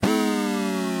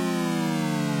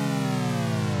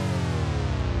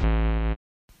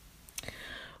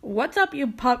What's up, you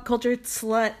pop culture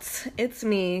sluts? It's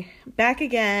me, back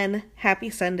again.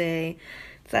 Happy Sunday.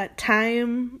 It's that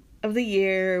time of the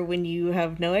year when you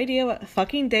have no idea what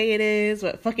fucking day it is,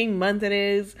 what fucking month it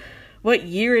is, what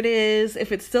year it is,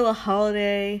 if it's still a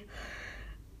holiday.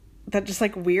 That just,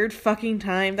 weird fucking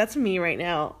time. That's me right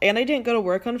now. And I didn't go to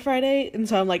work on Friday, and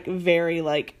so I'm, very,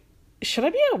 should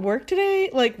I be at work today?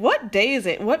 What day is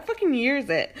it? What fucking year is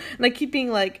it? And I keep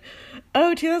being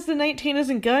oh, 2019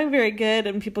 isn't going very good.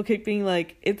 And people keep being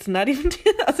it's not even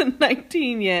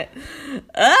 2019 yet.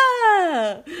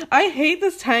 I hate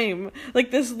this time.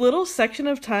 This little section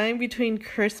of time between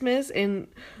Christmas and,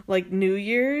 New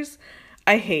Year's,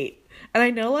 I hate. And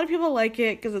I know a lot of people like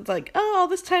it because it's all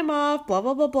this time off, blah,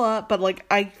 blah, blah, blah. But,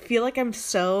 I feel like I'm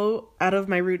so out of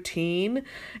my routine.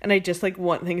 And I just,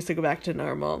 want things to go back to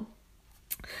normal.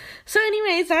 So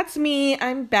anyways, that's me.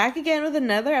 I'm back again with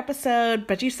another episode,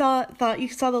 but thought you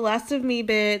saw the last of me,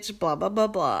 bitch, blah, blah, blah,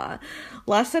 blah.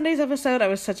 Last Sunday's episode, I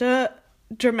was such a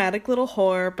dramatic little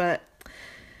whore, but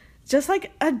just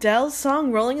like Adele's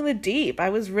song, Rolling in the Deep, I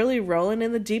was really rolling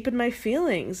in the deep in my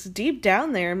feelings, deep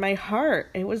down there in my heart.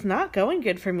 It was not going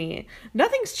good for me.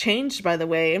 Nothing's changed, by the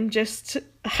way. I'm just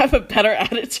have a better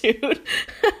attitude, which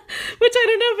I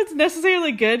don't know if it's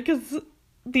necessarily good, because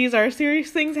these are serious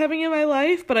things happening in my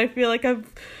life, but I feel like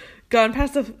I've gone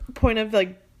past the point of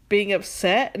being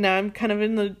upset. Now I'm kind of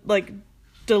in the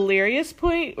delirious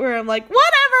point where I'm whatever.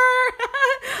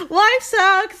 Life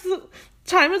sucks.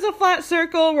 Time is a flat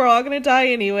circle. We're all gonna die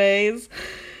anyways.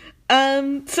 So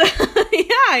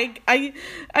yeah, I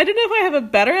don't know if I have a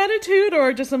better attitude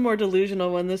or just a more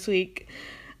delusional one this week.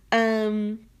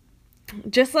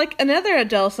 Just like another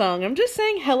Adele song, I'm just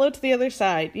saying hello to the other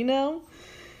side, you know?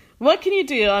 What can you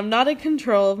do? I'm not in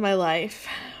control of my life.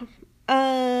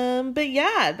 But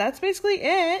yeah, that's basically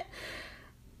it.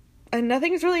 And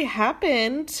nothing's really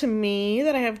happened to me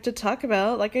that I have to talk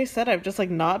about. Like I said, I've just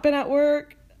not been at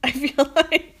work. I feel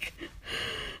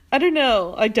I don't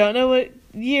know. I don't know what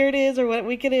year it is or what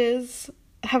week it is.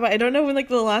 I don't know when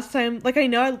the last time, I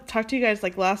know I talked to you guys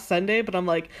last Sunday, but I'm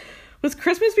was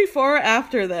Christmas before or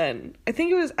after then? I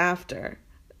think it was after.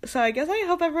 So I guess I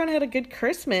hope everyone had a good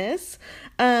Christmas.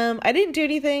 I didn't do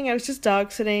anything. I was just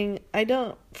dog sitting. I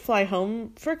don't fly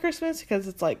home for Christmas because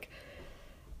it's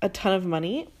a ton of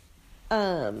money.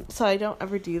 So I don't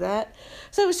ever do that.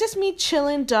 So it was just me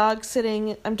chilling, dog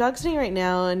sitting. I'm dog sitting right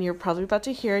now, and you're probably about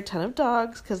to hear a ton of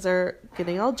dogs because they're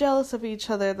getting all jealous of each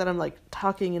other that I'm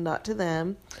talking and not to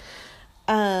them.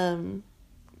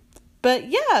 But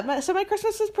yeah, so my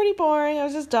Christmas was pretty boring. I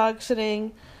was just dog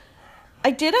sitting. I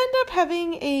did end up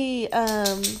having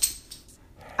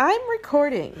I'm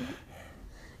recording.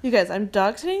 You guys, I'm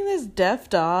dog sitting this deaf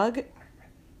dog,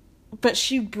 but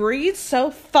she breathes so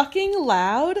fucking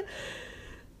loud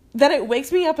that it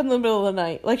wakes me up in the middle of the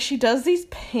night. She does these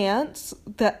pants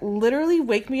that literally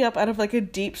wake me up out of a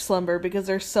deep slumber because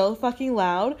they're so fucking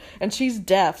loud, and she's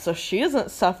deaf, so she doesn't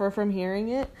suffer from hearing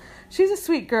it. She's a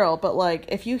sweet girl, but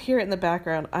if you hear it in the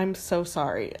background, I'm so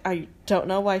sorry. I don't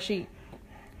know why she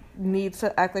needs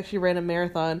to act like she ran a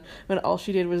marathon when all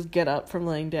she did was get up from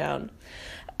laying down.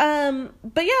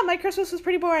 But yeah, my Christmas was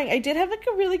pretty boring. I did have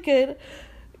a really good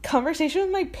conversation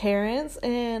with my parents,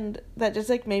 and that just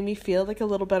made me feel a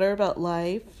little better about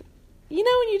life. You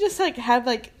know, when you just have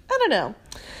I don't know.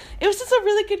 It was just a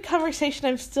really good conversation.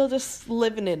 I'm still just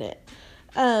living in it.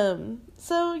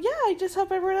 So yeah, I just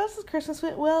hope everyone else's Christmas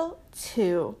went well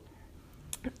too.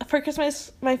 For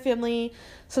Christmas, my family,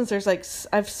 since there's I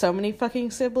have so many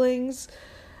fucking siblings,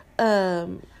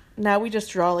 now we just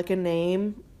draw a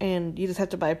name, and you just have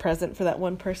to buy a present for that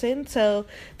one person. So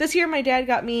this year my dad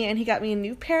got me, and he got me a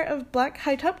new pair of black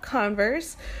high-top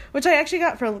Converse, which I actually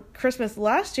got for Christmas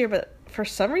last year, but for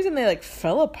some reason they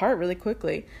fell apart really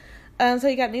quickly. So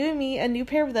he got me a new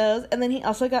pair of those, and then he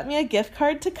also got me a gift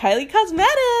card to Kylie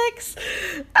Cosmetics.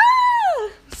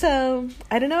 So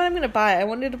I don't know what I'm going to buy. I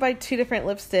wanted to buy 2 different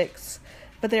lipsticks,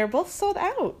 but they are both sold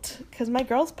out because my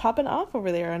girl's popping off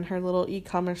over there on her little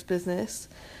e-commerce business.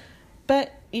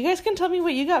 But you guys can tell me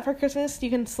what you got for Christmas. You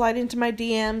can slide into my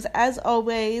DMs as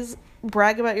always.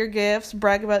 Brag about your gifts.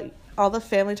 Brag about all the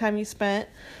family time you spent.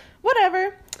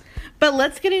 Whatever. But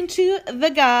let's get into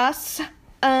the goss.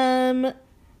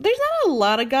 There's not a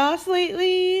lot of goss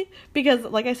lately because,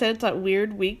 like I said, it's that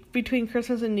weird week between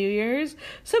Christmas and New Year's.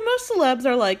 So most celebs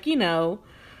are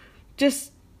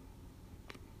just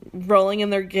rolling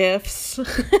in their gifts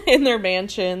in their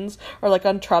mansions or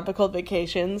on tropical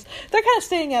vacations. They're kind of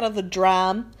staying out of the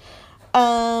drama.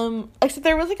 Except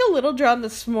there was a little drama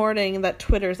this morning that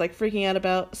Twitter's freaking out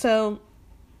about. So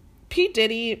P.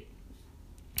 Diddy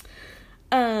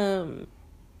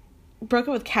broke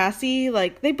up with Cassie.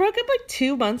 Like, they broke up, like,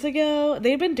 2 months ago.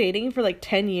 They've been dating for, like,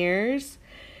 10 years.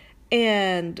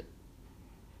 And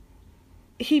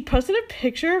he posted a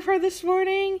picture of her this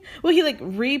morning. Well, he, like,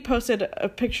 reposted a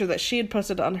picture that she had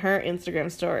posted on her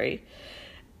Instagram story.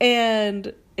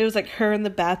 And it was, like, her in the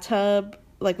bathtub,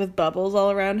 like, with bubbles all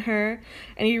around her.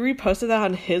 And he reposted that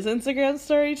on his Instagram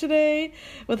story today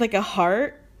with, like, a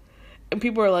heart. And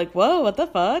people were like, whoa, what the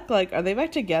fuck? Like, are they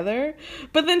back together?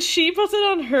 But then she posted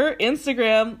on her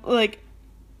Instagram, like,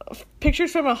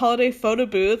 pictures from a holiday photo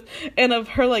booth and of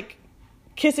her, like,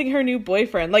 kissing her new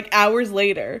boyfriend, like, hours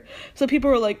later. So people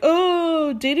were like,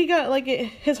 oh, Diddy got, like,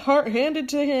 his heart handed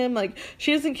to him. Like,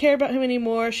 she doesn't care about him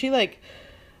anymore. She, like,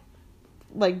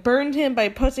 burned him by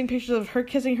posting pictures of her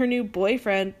kissing her new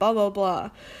boyfriend, blah, blah,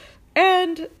 blah.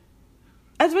 And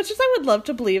as much as I would love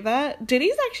to believe that,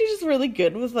 Diddy's actually just really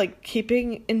good with, like,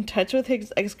 keeping in touch with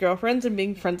his ex-girlfriends and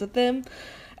being friends with them.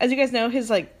 As you guys know,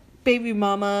 his, like, baby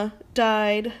mama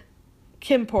died,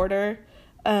 Kim Porter.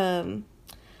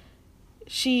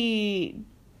 She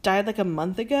died, like, a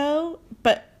month ago,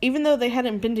 but even though they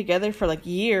hadn't been together for, like,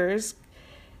 years,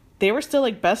 they were still,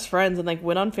 like, best friends and, like,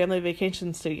 went on family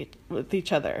vacations with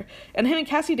each other. And him and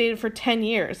Cassie dated for 10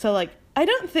 years. So, like, I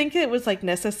don't think it was, like,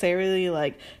 necessarily,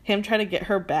 like, him trying to get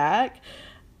her back.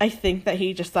 I think that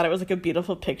he just thought it was, like, a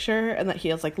beautiful picture and that he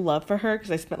has, like, love for her because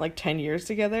they spent, like, 10 years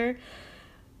together.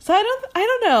 So I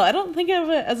don't know. I don't think of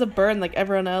it as a burn like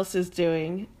everyone else is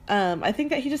doing. I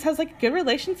think that he just has, like, good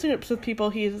relationships with people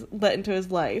he's let into his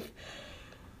life.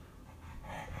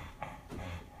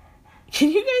 Can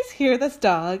you guys hear this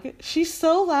dog? She's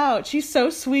so loud. She's so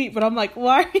sweet, but I'm like,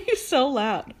 why are you so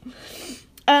loud?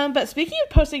 But speaking of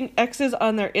posting exes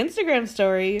on their Instagram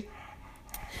story,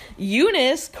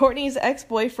 Eunice, Courtney's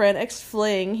ex-boyfriend,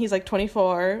 ex-fling, he's, like,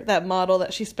 24, that model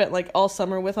that she spent, like, all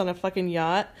summer with on a fucking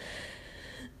yacht,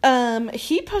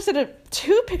 he posted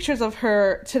 2 pictures of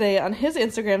her today on his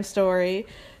Instagram story,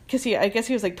 because I guess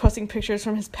he was, like, posting pictures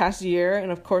from his past year,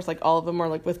 and of course, like, all of them were,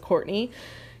 like, with Courtney,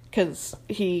 because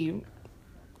he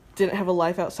didn't have a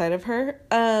life outside of her.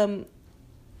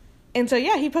 And so,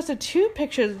 yeah, he posted 2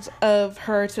 pictures of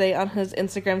her today on his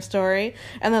Instagram story,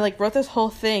 and then, like, wrote this whole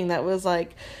thing that was,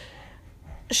 like,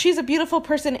 she's a beautiful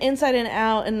person inside and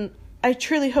out, and I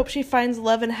truly hope she finds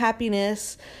love and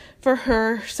happiness for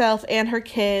herself and her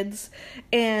kids,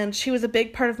 and she was a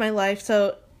big part of my life,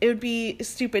 so it would be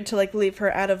stupid to, like, leave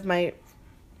her out of my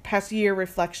past year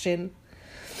reflection.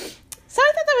 So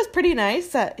I thought that was pretty nice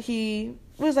that he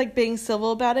was, like, being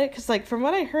civil about it, because, like, from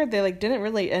what I heard, they, like, didn't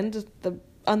really end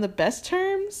on the best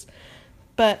terms,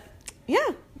 but yeah,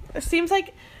 it seems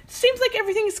like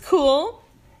everything's cool.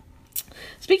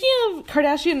 Speaking of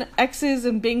Kardashian exes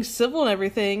and being civil and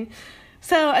everything,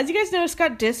 so as you guys know,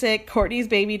 Scott Disick, Kourtney's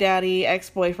baby daddy,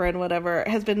 ex-boyfriend, whatever,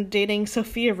 has been dating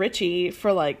Sofia Richie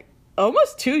for, like,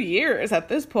 almost 2 years at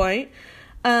this point.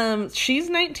 She's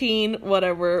 19,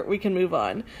 whatever, we can move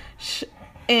on.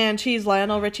 And she's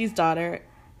Lionel Richie's daughter.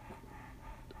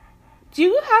 Do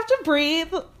you have to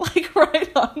breathe, like, right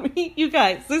on me? You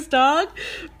guys, this dog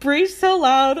breathed so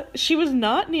loud. She was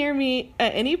not near me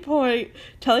at any point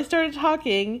till I started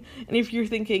talking. And if you're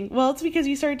thinking, well, it's because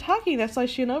you started talking, that's why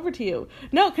she went over to you.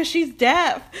 No, because she's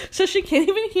deaf, so she can't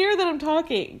even hear that I'm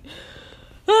talking.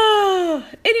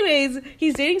 Anyways,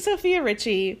 he's dating Sofia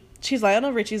Richie. She's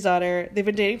Lionel Richie's daughter. They've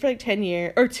been dating for, like, 10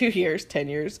 years. Or 2 years. 10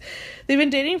 years. They've been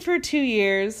dating for 2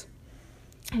 years.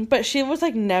 But she was,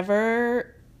 like,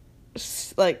 never,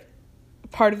 like,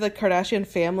 part of the Kardashian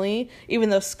family, even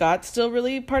though Scott's still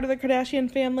really part of the Kardashian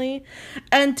family,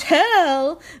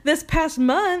 until this past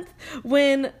month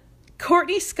when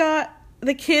Kourtney, Scott,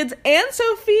 the kids, and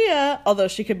Sofia, although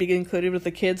she could be included with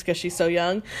the kids because she's so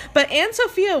young, but and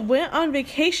Sofia went on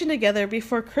vacation together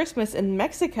before Christmas in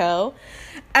Mexico,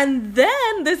 and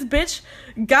then this bitch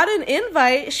got an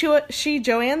invite. She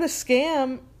Joanne the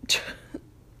Scam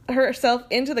herself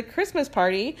into the Christmas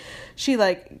party. She,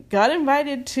 like, got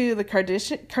invited to the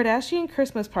Kardashian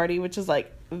Christmas party, which is,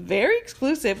 like, very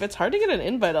exclusive. It's hard to get an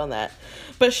invite on that.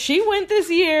 But she went this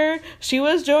year. She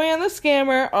was Joanne the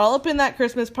Scammer, all up in that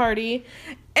Christmas party.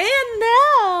 And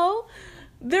now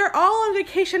they're all on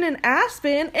vacation in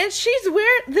Aspen, and she's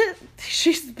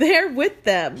there with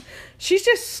them. She's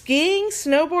just skiing,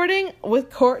 snowboarding with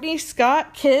Kourtney,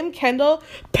 Scott, Kim, Kendall.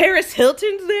 Paris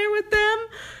Hilton's there with them.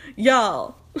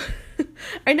 Y'all,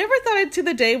 I never thought I'd see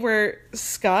the day where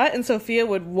Scott and Sofia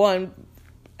would, 1,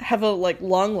 have a, like,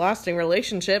 long-lasting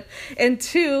relationship, and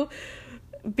 2,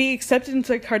 be accepted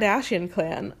into the Kardashian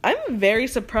clan. I'm very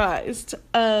surprised.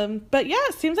 But yeah,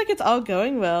 it seems like it's all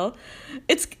going well.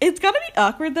 It's gotta be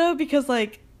awkward, though, because,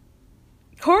 like,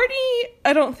 Kourtney,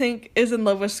 I don't think, is in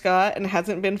love with Scott and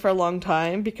hasn't been for a long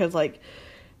time because, like,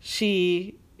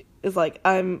 she is like,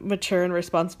 I'm mature and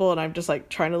responsible and I'm just, like,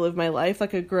 trying to live my life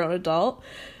like a grown adult.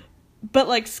 But,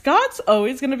 like, Scott's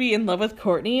always going to be in love with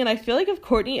Kourtney, and I feel like if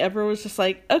Kourtney ever was just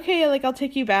like, okay, like, I'll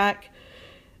take you back,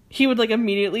 he would, like,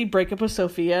 immediately break up with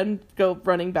Sophia and go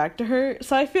running back to her.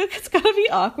 So I feel like it's gotta be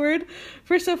awkward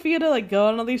for Sophia to, like, go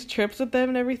on all these trips with them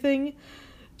and everything.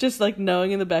 Just, like,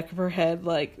 knowing in the back of her head,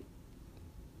 like,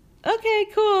 okay,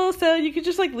 cool, so you could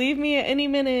just, like, leave me at any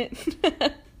minute.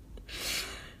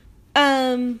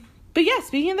 But yeah,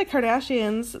 speaking of the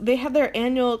Kardashians, they have their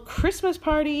annual Christmas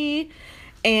party,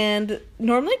 and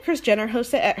normally Kris Jenner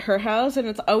hosts it at her house, and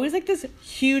it's always, like, this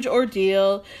huge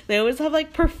ordeal. They always have,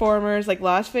 like, performers, like,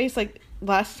 last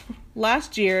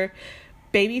year,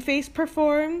 Babyface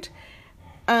performed,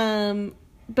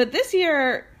 but this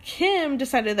year, Kim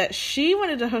decided that she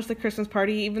wanted to host the Christmas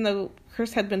party, even though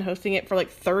Kris had been hosting it for, like,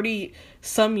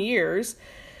 30-some years.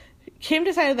 Kim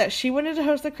decided that she wanted to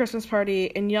host the Christmas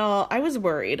party, and y'all, I was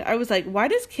worried. I was like, why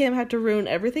does Kim have to ruin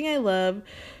everything I love?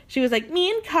 She was like,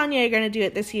 me and Kanye are gonna do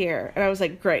it this year. And I was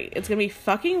like, great. It's gonna be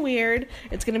fucking weird.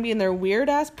 It's gonna be in their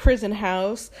weird-ass prison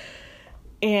house.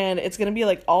 And it's gonna be,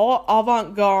 like, all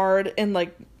avant-garde and,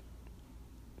 like,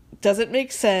 doesn't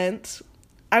make sense.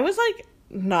 I was, like,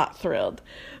 not thrilled.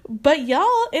 But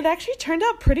y'all, it actually turned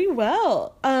out pretty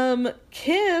well.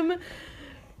 Kim,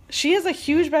 she has a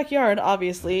huge backyard,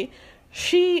 obviously.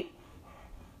 She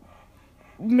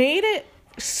made it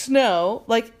snow,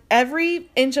 like, every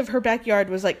inch of her backyard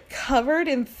was, like, covered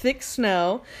in thick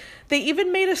snow. They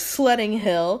even made a sledding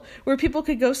hill where people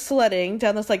could go sledding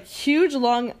down this, like, huge,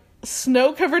 long,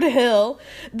 snow-covered hill.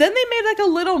 Then they made, like, a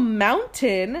little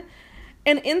mountain,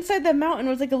 and inside that mountain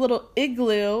was, like, a little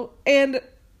igloo, and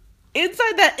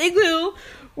inside that igloo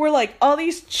were, like, all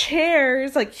these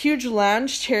chairs, like, huge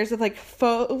lounge chairs with, like,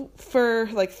 faux fur,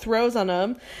 like, throws on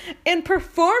them. And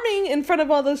performing in front of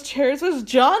all those chairs was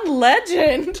John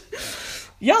Legend.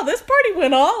 Y'all, this party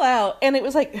went all out. And it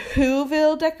was, like,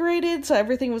 Whoville decorated, so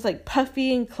everything was, like,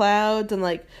 puffy and clouds and,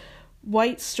 like,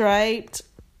 white striped.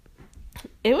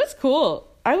 It was cool.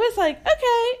 I was like,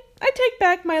 okay, I take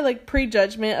back my, like,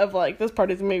 prejudgment of, like, this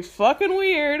party's gonna be fucking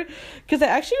weird. Because it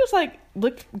actually was, like,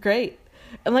 looked great.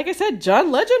 And like I said, John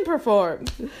Legend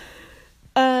performed.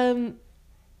 And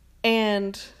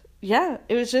yeah,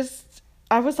 it was just,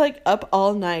 I was, like, up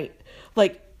all night,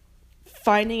 like,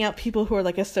 finding out people who are,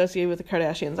 like, associated with the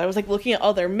Kardashians. I was, like, looking at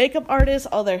all their makeup artists,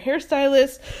 all their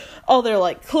hairstylists, all their,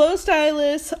 like, clothes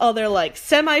stylists, all their, like,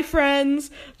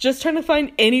 semi-friends, just trying to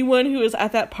find anyone who was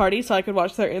at that party so I could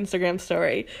watch their Instagram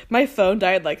story. My phone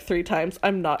died, like, 3 times.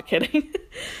 I'm not kidding.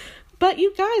 But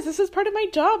you guys, this is part of my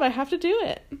job. I have to do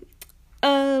it.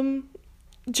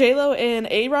 J-Lo and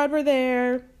A-Rod were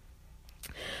there.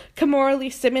 Kimora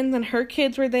Lee Simmons and her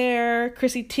kids were there.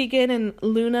 Chrissy Teigen and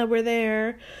Luna were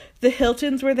there. The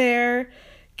Hiltons were there.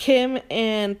 Kim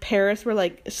and Paris were,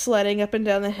 like, sledding up and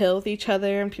down the hill with each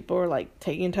other, and people were, like,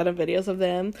 taking a ton of videos of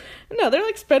them. No, they're,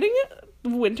 like, spending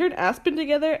winter in Aspen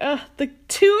together. The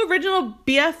 2 original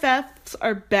BFFs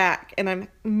are back, and I'm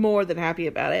more than happy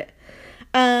about it.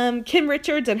 Kim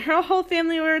Richards and her whole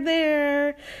family were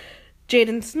there.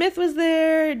 Jaden Smith was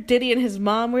there. Diddy and his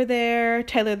mom were there.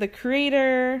 Tyler, the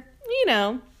Creator. You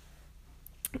know.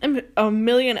 And a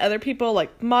million other people,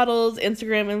 like models,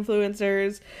 Instagram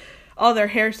influencers, all their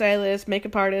hairstylists,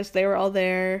 makeup artists, they were all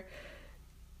there.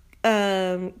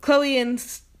 Chloe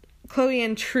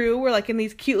and True were, like, in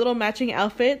these cute little matching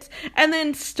outfits. And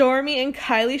then Stormi and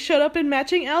Kylie showed up in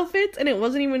matching outfits, and it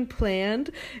wasn't even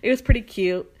planned. It was pretty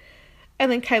cute. And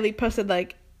then Kylie posted,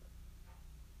 like,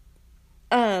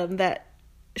 that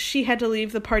she had to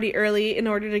leave the party early in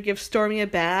order to give Stormi a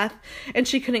bath, and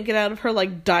she couldn't get out of her,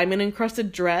 like,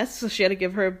 diamond-encrusted dress, so she had to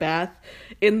give her a bath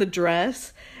in the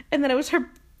dress, and that it was her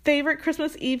favorite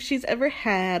Christmas Eve she's ever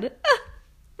had.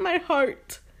 My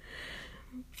heart.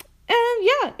 And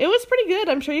yeah, it was pretty good.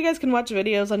 I'm sure you guys can watch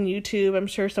videos on YouTube. I'm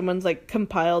sure someone's, like,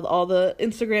 compiled all the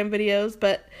Instagram videos,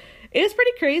 but it was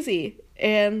pretty crazy,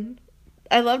 and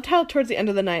I loved how towards the end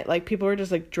of the night, like, people were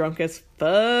just, like, drunk as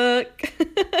fuck.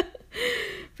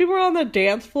 People were on the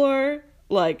dance floor,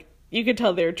 like, you could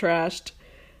tell they were trashed.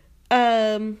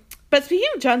 But speaking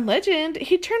of John Legend,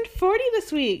 he turned 40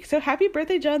 this week, so happy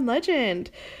birthday, John Legend.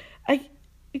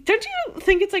 Don't you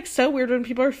think it's, like, so weird when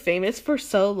people are famous for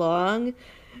so long,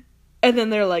 and then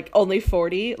they're, like, only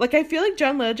 40? Like, I feel like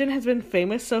John Legend has been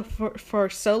famous for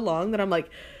so long that I'm like,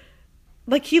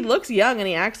 he looks young and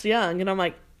he acts young, and I'm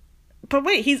like, but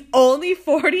wait, he's only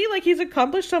 40? Like, he's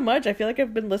accomplished so much. I feel like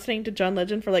I've been listening to John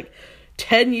Legend for, like,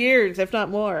 10 years, if not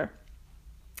more.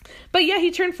 But yeah,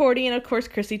 he turned 40, and of course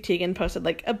Chrissy Teigen posted,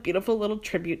 like, a beautiful little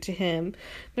tribute to him.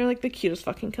 They're, like, the cutest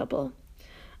fucking couple.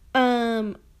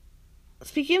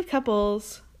 Speaking of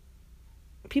couples,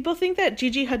 people think that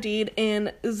Gigi Hadid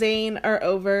and Zayn are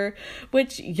over,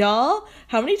 which, y'all,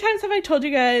 how many times have I told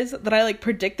you guys that I, like,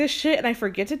 predict this shit and I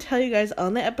forget to tell you guys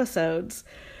on the episodes?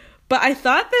 But I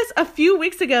thought this a few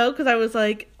weeks ago because I was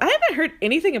like, I haven't heard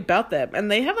anything about them, and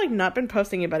they have, like, not been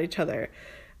posting about each other.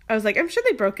 I was like, I'm sure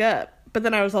they broke up. But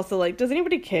then I was also like, does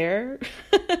anybody care?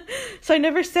 So I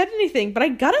never said anything, but I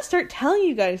gotta start telling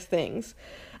you guys things.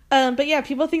 But yeah,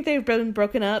 people think they've been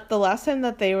broken up. The last time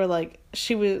that they were, like,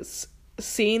 she was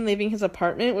seen leaving his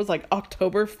apartment was, like,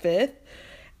 October 5th.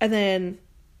 And then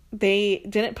they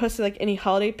didn't post, like, any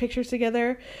holiday pictures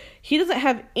together. He doesn't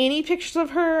have any pictures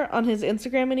of her on his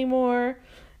Instagram anymore.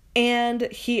 And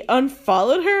he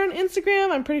unfollowed her on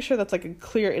Instagram. I'm pretty sure that's, like, a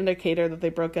clear indicator that they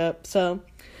broke up. So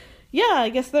yeah, I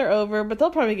guess they're over, but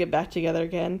they'll probably get back together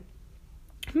again.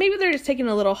 Maybe they're just taking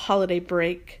a little holiday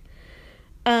break.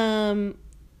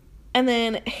 And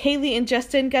then Hailey and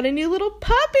Justin got a new little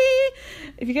puppy.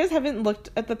 If you guys haven't looked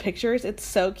at the pictures, it's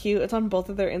so cute. It's on both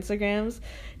of their Instagrams.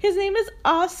 His name is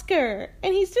Oscar,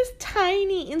 and he's just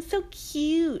tiny and so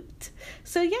cute.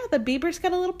 So yeah, the Bieber's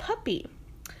got a little puppy.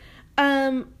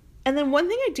 And then one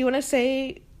thing I do want to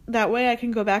say, that way I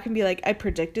can go back and be like, I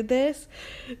predicted this.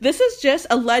 This is just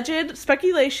alleged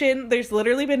speculation. There's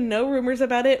literally been no rumors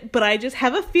about it, but I just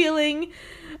have a feeling.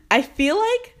 I feel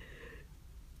like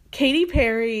Katy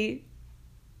Perry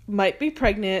might be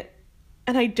pregnant,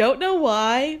 and I don't know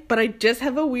why, but I just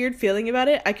have a weird feeling about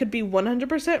it. I could be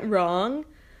 100% wrong,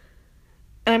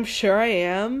 and I'm sure I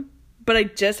am, but I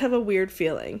just have a weird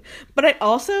feeling. But I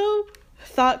also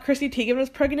thought Chrissy Teigen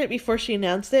was pregnant before she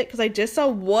announced it, because I just saw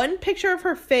one picture of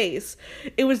her face.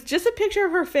 It was just a picture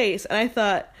of her face, and I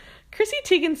thought, Chrissy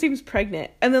Teigen seems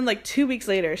pregnant. And then, like, 2 weeks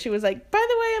later, she was like, by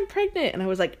the way, I'm pregnant. And I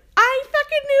was like, I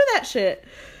fucking knew that shit.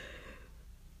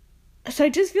 So I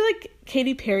just feel like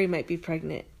Katy Perry might be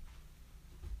pregnant.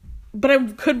 But I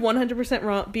could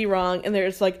 100% be wrong, and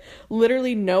there's, like,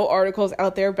 literally no articles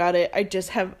out there about it. I just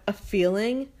have a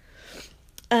feeling.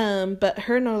 But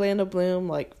her and Orlando Bloom,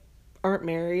 like, aren't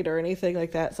married or anything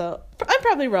like that, so I'm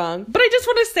probably wrong. But I just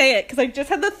want to say it, because I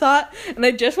just had the thought, and I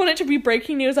just want it to be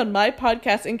breaking news on my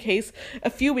podcast in case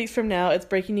a few weeks from now it's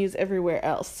breaking news everywhere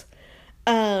else.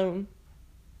 But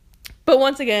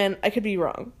once again, I could be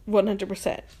wrong,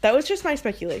 100%. That was just my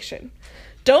speculation.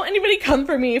 Don't anybody come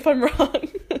for me if I'm wrong.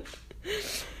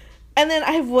 And then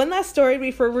I have one last story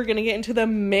before we're going to get into the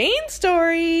main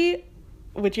story,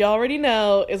 which you already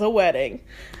know is a wedding.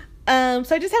 So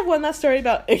I just have one last story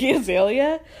about Iggy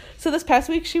Azalea. So this past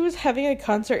week, she was having a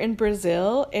concert in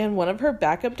Brazil, and one of her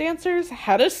backup dancers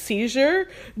had a seizure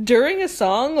during a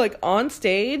song, like, on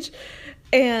stage.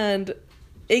 And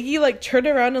Iggy, like, turned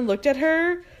around and looked at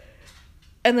her,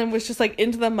 and then was just, like,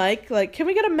 into the mic, like, can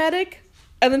we get a medic?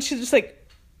 And then she just, like,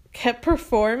 kept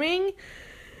performing.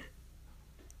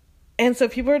 And so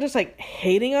people are just, like,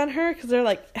 hating on her, because they're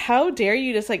like, how dare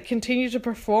you just, like, continue to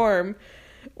perform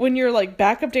when your, like,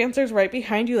 backup dancer's right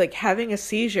behind you, like, having a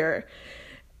seizure.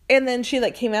 And then she,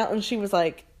 like, came out and she was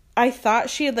like, I thought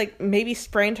she had, like, maybe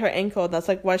sprained her ankle, and that's,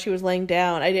 like, why she was laying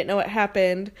down. I didn't know what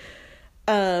happened.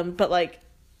 But, like,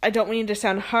 I don't mean to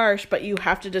sound harsh, but you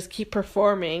have to just keep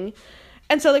performing.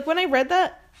 And so, like, when I read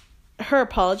that, her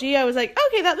apology, I was like,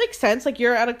 okay, that makes sense. Like,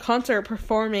 you're at a concert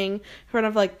performing in front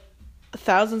of, like,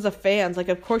 thousands of fans. Like,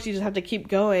 of course you just have to keep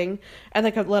going and,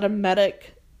 like, let a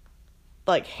medic,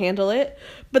 like, handle it.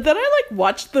 But then I, like,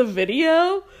 watched the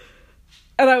video,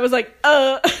 and I was like,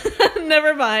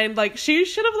 never mind. Like, she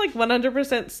should have, like,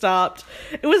 100% stopped.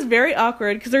 It was very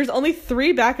awkward, because there's only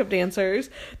 3 backup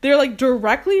dancers. They're, like,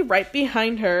 directly right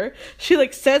behind her. She,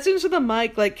 like, says into the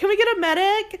mic, like, can we get a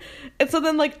medic? And so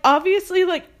then, like, obviously,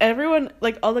 like, everyone,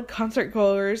 like, all the concert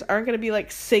goers aren't gonna be,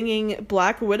 like, singing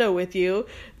Black Widow with you.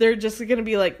 They're just gonna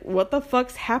be like, what the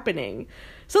fuck's happening?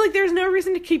 So, like, there's no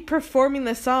reason to keep performing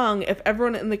the song if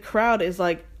everyone in the crowd is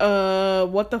like,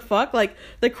 what the fuck? Like,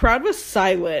 the crowd was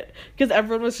silent, because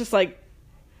everyone was just like,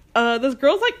 this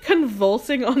girl's, like,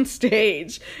 convulsing on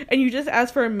stage, and you just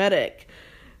asked for a medic.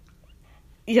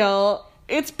 Y'all,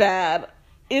 it's bad.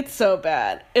 It's so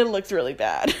bad. It looks really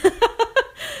bad.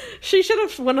 She should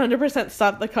have 100%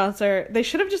 stopped the concert. They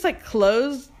should have just, like,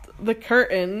 closed the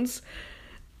curtains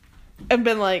and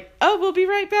been like, oh, we'll be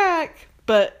right back.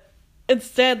 But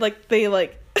instead, like, they,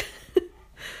 like,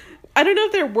 I don't know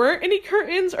if there weren't any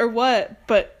curtains or what,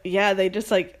 but yeah, they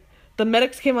just, like, the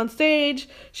medics came on stage,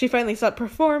 she finally stopped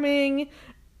performing,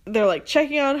 they're, like,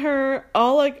 checking on her,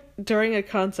 all, like, during a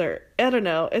concert. I don't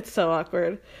know, it's so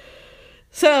awkward.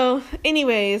 So,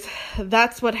 anyways,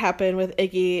 that's what happened with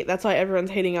Iggy. That's why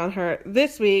everyone's hating on her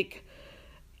this week.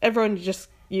 Everyone just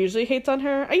usually hates on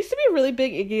her. I used to be a really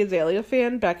big Iggy Azalea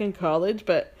fan back in college,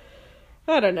 but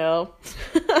I don't know.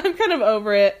 I'm kind of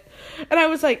over it. And I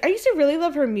was like, I used to really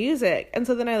love her music. And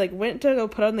so then I like went to go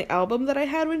put on the album that I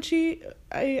had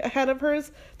I had of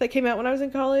hers that came out when I was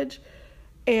in college.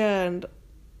 And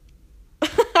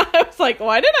I was like,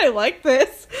 why did I like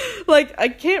this? Like, I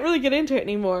can't really get into it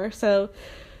anymore. So,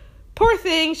 poor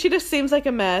thing. She just seems like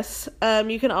a mess.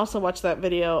 You can also watch that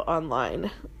video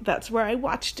online. That's where I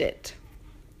watched it.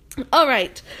 All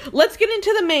right. Let's get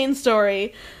into the main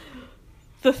story.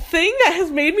 The thing that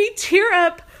has made me tear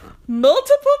up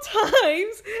multiple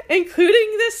times,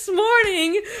 including this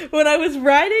morning when I was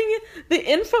writing the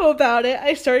info about it,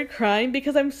 I started crying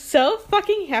because I'm so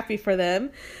fucking happy for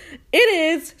them. It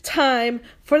is time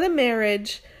for the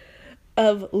marriage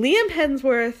of Liam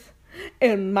Hemsworth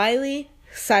and Miley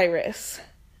Cyrus.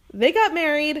 They got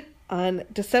married on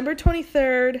December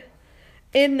 23rd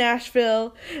in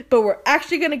Nashville, but we're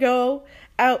actually going to go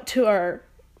out to our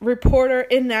reporter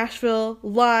in Nashville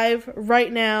live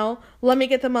right now. Let me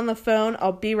get them on the phone.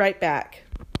 I'll be right back.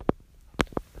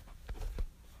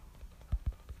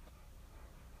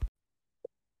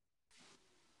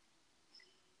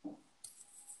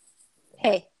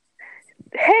 Hey.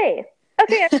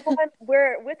 Okay, everyone.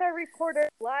 We're with our reporter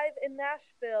live in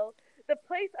Nashville, the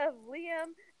place of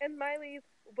Liam and Miley's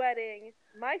wedding.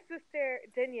 My sister,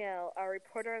 Danielle, our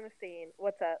reporter on the scene.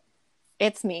 What's up?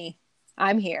 It's me.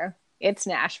 I'm here. It's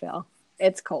Nashville.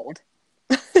 It's cold.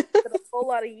 A whole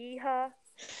lot of yeehaw.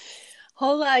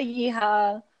 Whole lot of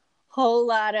yeehaw. Whole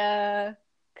lot of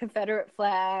Confederate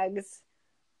flags.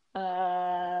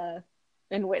 And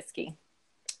whiskey.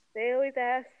 They always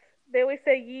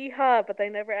say yeehaw, but they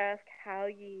never ask how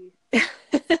ye. So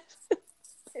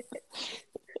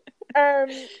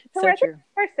we're at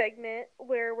our segment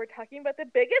where we're talking about the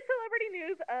biggest celebrity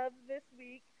news of this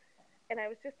week. And I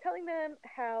was just telling them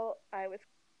how I was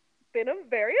been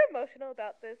very emotional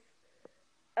about this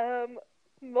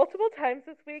multiple times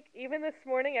this week. Even this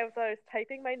morning, as I was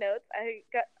typing my notes, I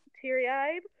got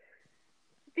teary-eyed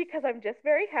because I'm just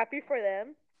very happy for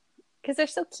them. Because they're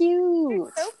so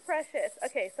cute. They're so precious.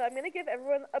 Okay, so I'm going to give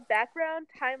everyone a background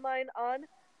timeline on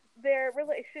their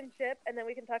relationship, and then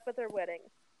we can talk about their wedding.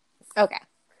 Okay.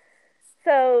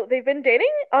 So they've been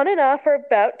dating on and off for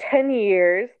about 10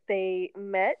 years. They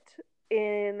met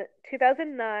in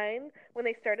 2009 when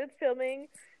they started filming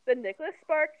the Nicholas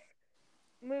Sparks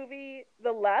movie,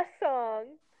 The Last Song.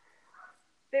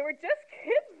 They were just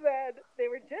kids then. She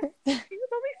was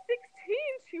only 16.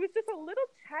 She was just a little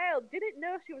child. Didn't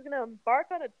know she was going to embark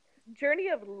on a journey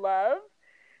of love.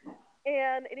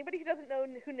 And anybody who doesn't know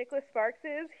who Nicholas Sparks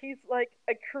is, he's like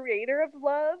a creator of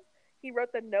love. He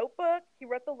wrote The Notebook. He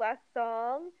wrote The Last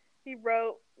Song. He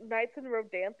wrote Nights in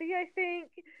Rodanthe, I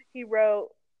think. He wrote,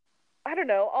 I don't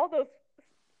know, all those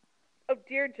of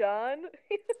Dear John.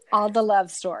 All the love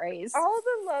stories.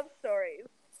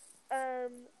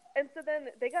 And so then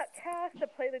they got cast to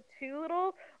play the two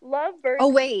little lovebirds. Oh,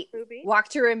 wait. Movie. Walk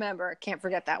to Remember. Can't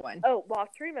forget that one. Oh,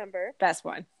 Walk to Remember. Best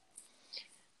one.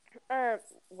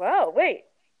 Wow, wait.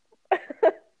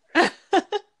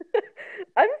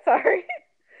 I'm sorry.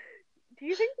 Do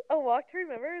you think A Walk to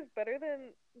Remember is better than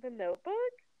The Notebook?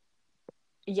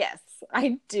 Yes,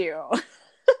 I do.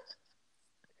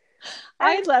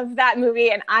 I love that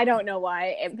movie, and I don't know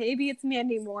why. Maybe it's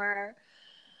Mandy Moore.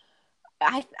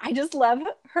 I just love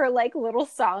her like little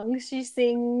songs she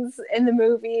sings in the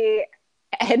movie,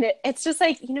 and it's just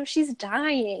like, she's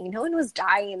dying. No one was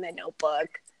dying in The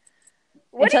Notebook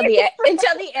until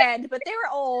the end, but they were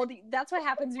old. That's what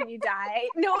happens when you die.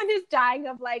 No one is dying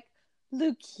of like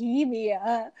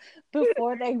leukemia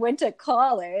before they went to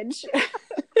college. I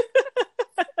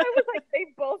was like, they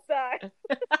both died.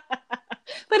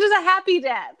 But it's a happy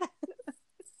death.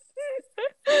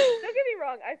 Don't get me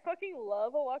wrong, I fucking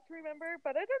love A Walk to Remember,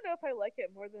 but I don't know if I like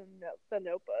it more than The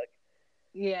Notebook.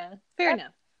 Yeah, fair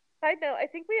enough. Side note, I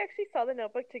think we actually saw The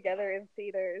Notebook together in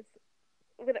theaters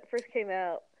when it first came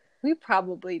out. We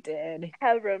probably did.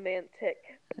 How romantic.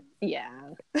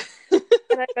 Yeah.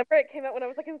 And I remember it came out when I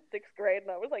was like in 6th grade,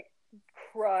 and I was like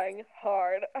crying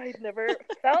hard. I'd never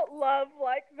felt love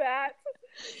like that.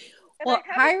 And well,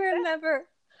 I remember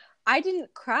I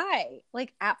didn't cry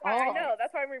like at all. I know,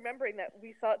 that's why I'm remembering that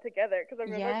we saw it together, because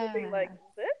I remember being like,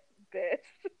 this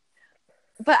bitch.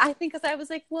 But I think because I was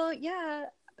like, well, yeah,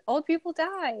 old people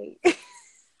die.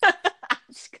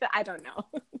 I don't know.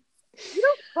 You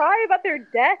don't cry about their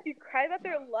death, you cry about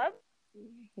their love.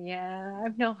 Yeah, I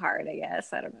have no heart, I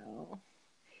guess. I don't know.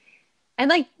 And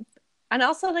like, And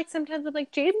also, like, sometimes I'm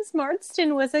like, James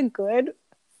Marsden was a good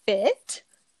fit.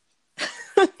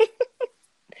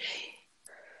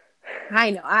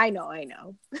 I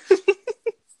know.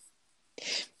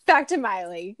 Back to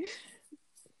Miley.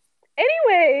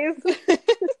 Anyways,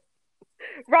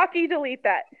 Rocky, delete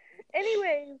that.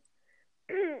 Anyways,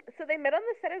 so they met on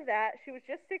the set of that. She was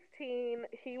just 16.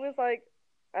 He was like,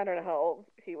 I don't know how old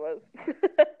he was.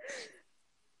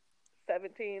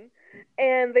 17.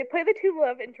 And they play the two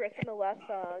love interests in the last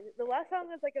song. The last song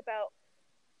is like about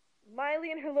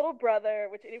Miley and her little brother,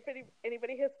 which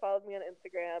anybody has followed me on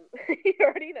Instagram, you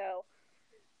already know.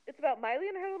 It's about Miley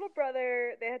and her little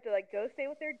brother. They had to like go stay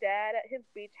with their dad at his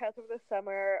beach house over the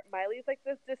summer. Miley's like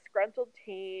this disgruntled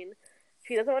teen.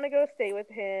 She doesn't want to go stay with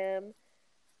him.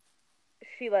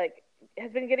 She like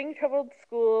has been getting in trouble at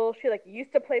school. She like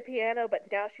used to play piano, but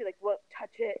now she like won't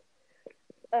touch it.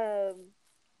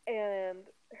 And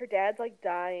her dad's like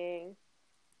dying.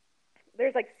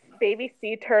 There's like baby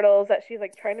sea turtles that she's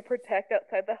like trying to protect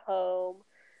outside the home.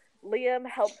 Liam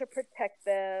helps her protect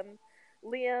them.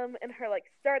 Liam and her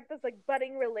like start this like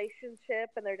budding relationship,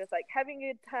 and they're just like having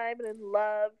a good time and in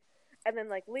love. And then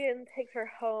like Liam takes her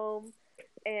home,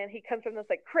 and he comes from this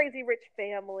like crazy rich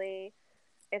family,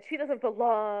 and she doesn't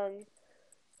belong.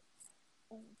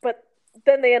 But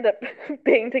then they end up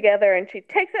being together, and she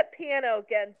takes up piano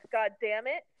again. God damn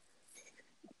it!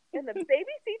 And the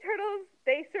baby sea turtles,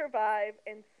 they survive,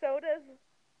 and so does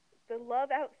the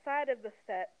love outside of the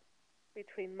set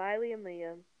between Miley and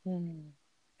Liam.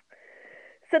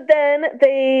 So then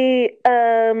they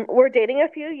were dating a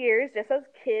few years just as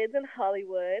kids in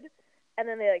Hollywood, and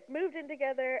then they like moved in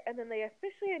together, and then they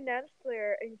officially announced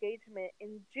their engagement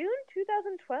in June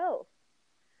 2012.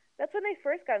 That's when they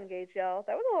first got engaged, y'all.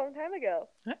 That was a long time ago.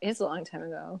 That is a long time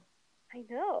ago. I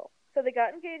know. So they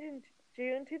got engaged in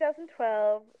June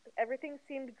 2012. Everything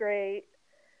seemed great,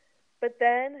 but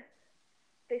then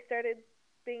they started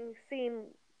being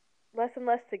seen less and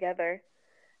less together,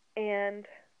 and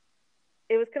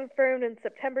it was confirmed in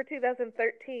September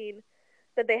 2013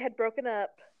 that they had broken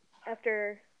up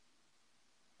after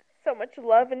so much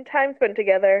love and time spent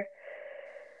together.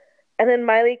 And then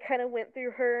Miley kind of went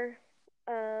through her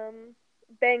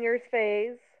bangers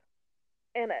phase,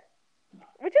 and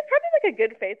which is probably like a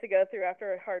good phase to go through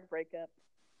after a hard breakup.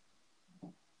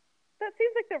 That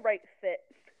seems like the right fit.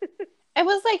 It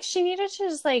was like she needed to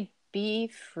just like be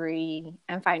free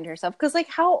and find herself. Because like,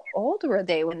 how old were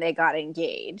they when they got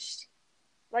engaged?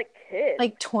 Like kids.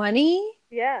 Like 20?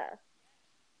 Yeah.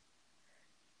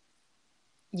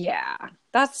 Yeah,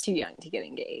 that's too young to get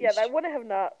engaged. Yeah, that wouldn't have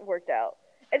not worked out.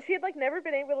 And she had like never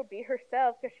been able to be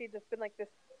herself because she'd just been like this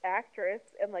actress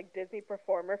and like Disney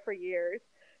performer for years.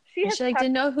 She like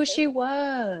didn't know who she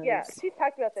was. Yeah, she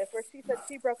talked about this where she said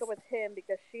she broke up with him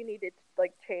because she needed to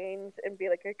like change and be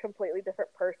like a completely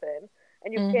different person,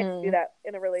 and you can't do that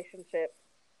in a relationship.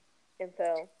 And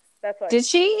so that's why. Did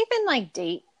she even like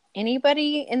date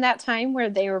anybody in that time where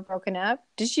they were broken up?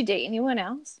 Did she date anyone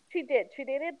else? She did. She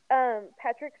dated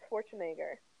Patrick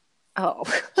Schwarzenegger. Oh.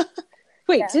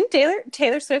 Wait, yeah. Didn't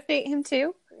Taylor Swift date him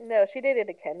too? No, she dated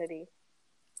a Kennedy.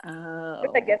 Oh.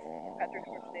 Which I guess Patrick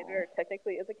Schwarzenegger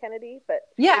technically is a Kennedy, but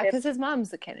yeah, because his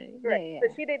mom's a Kennedy. Right. Yeah.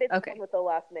 So she dated someone with the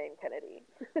last name Kennedy.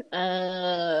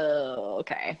 Oh,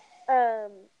 okay.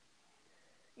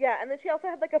 Yeah, and then she also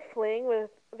had like a fling with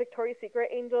Victoria's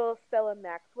Secret angel Stella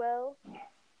Maxwell.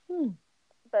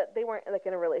 But they weren't like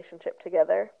in a relationship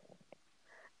together.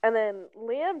 And then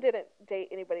Liam didn't date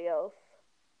anybody else.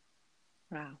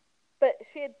 Wow. But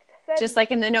she had said just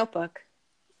like in The Notebook.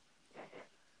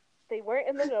 They weren't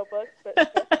in The Notebook, but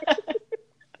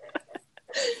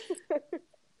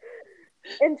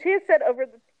and she had said over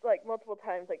like multiple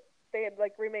times, like they had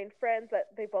like remained friends,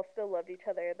 that they both still loved each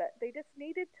other, that they just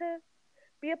needed to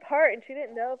be apart, and she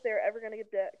didn't know if they were ever going to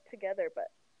get back together, but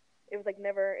it was like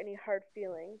never any hard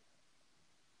feelings.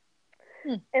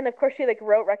 And of course, she like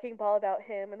wrote Wrecking Ball about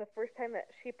him, and the first time that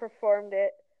she performed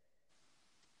it,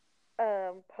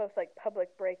 post like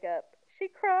public breakup, she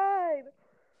cried.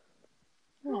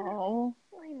 Oh,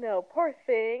 I know, poor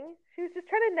thing. She was just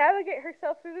trying to navigate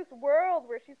herself through this world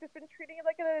where she's just been treating it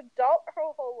like an adult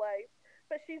her whole life,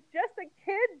 but she's just a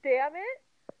kid. Damn it.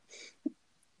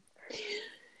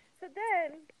 So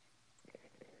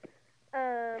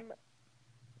then,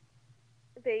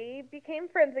 they became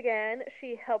friends again.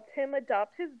 She helped him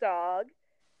adopt his dog,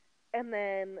 and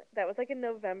then that was like in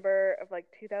November of like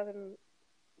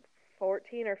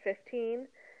 2014 or 15.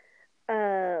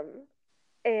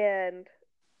 And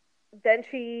then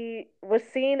she was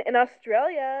seen in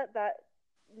Australia that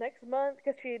next month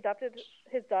because she adopted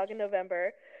his dog in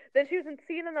November. Then she was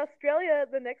seen in Australia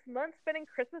the next month spending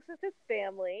Christmas with his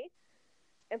family.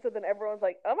 And so then everyone's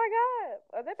like, oh my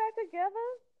God, are they back together?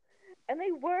 And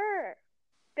they were.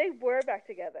 They were back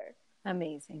together.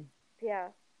 Amazing. Yeah.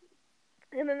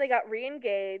 And then they got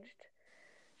re-engaged.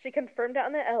 She confirmed it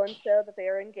on the Ellen show that they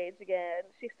were engaged again.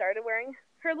 She started wearing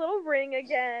her little ring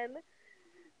again.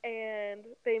 And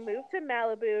they moved to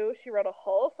Malibu. She wrote a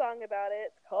whole song about it.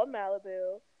 It's called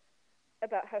Malibu.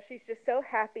 About how she's just so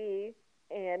happy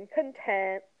and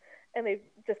content. And they've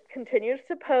just continued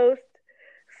to post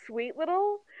sweet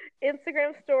little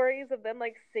Instagram stories of them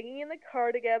like singing in the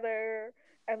car together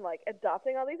and like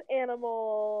adopting all these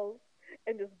animals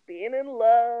and just being in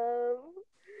love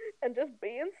and just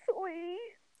being sweet.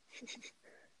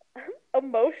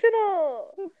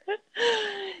 Emotional.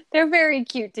 They're very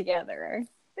cute together.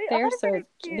 They're very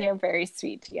cute. They're very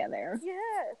sweet together.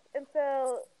 Yes. And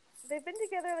so they've been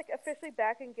together like officially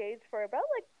back engaged for about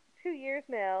like 2 years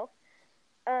now.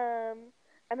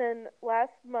 And then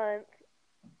last month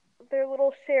their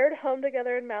little shared home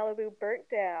together in Malibu burnt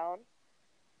down.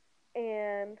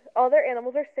 And all their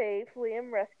animals are safe.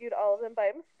 Liam rescued all of them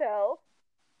by himself.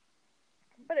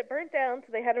 But it burnt down,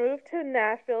 so they had to move to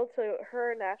Nashville, to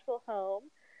her Nashville home.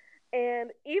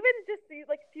 And even just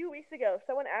like a few weeks ago,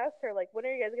 someone asked her, like, when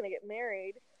are you guys going to get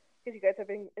married? Because you guys have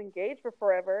been engaged for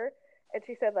forever. And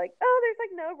she said, like, oh, there's,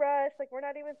 like, no rush. Like, we're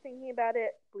not even thinking about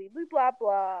it. Blee, blee, blah,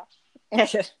 blah.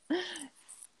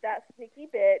 That sneaky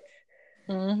bitch.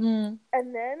 Mm-hmm.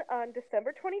 And then on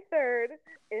December 23rd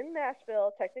in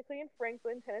Nashville, technically in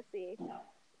Franklin, Tennessee,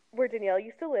 where Danielle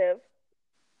used to live.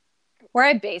 Where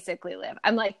I basically live.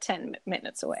 I'm like 10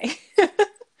 minutes away.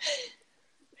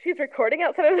 She's recording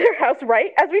outside of their house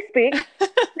right as we speak.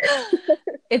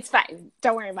 It's fine.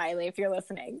 Don't worry, Miley, if you're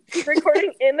listening. She's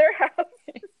recording in their house.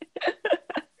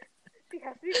 She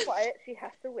has to be quiet. She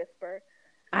has to whisper.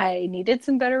 I needed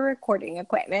some better recording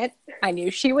equipment. I knew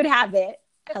she would have it.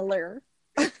 Tell her.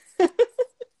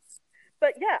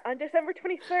 But yeah, on December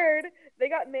 23rd, they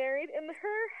got married in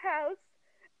her house.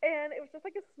 And it was just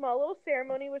like a small little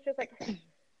ceremony, which is like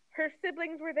her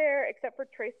siblings were there, except for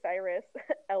Trace Cyrus,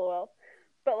 LOL.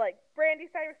 But like Brandy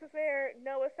Cyrus was there,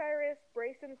 Noah Cyrus,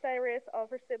 Brayson Cyrus, all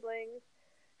of her siblings.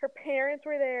 Her parents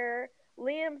were there.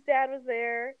 Liam's dad was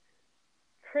there.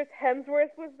 Chris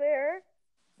Hemsworth was there.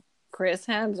 Chris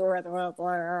Hemsworth was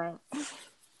there.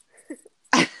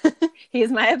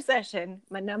 He's my obsession,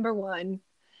 my number one.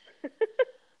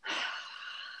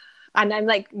 And I'm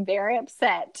like very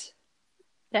upset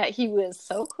that he was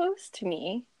so close to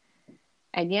me,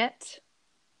 and yet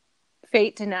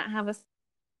fate did not have us.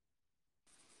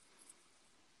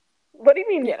 What do you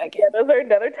mean? Yeah, is there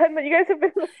another time that you guys have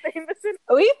been the same?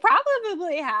 We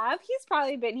probably have. He's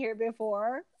probably been here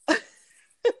before.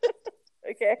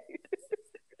 Okay.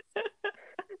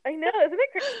 I know. Isn't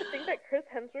it crazy to think that Chris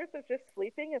Hemsworth is just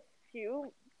sleeping a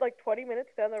few, like 20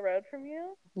 minutes down the road from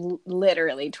you?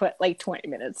 Literally, like 20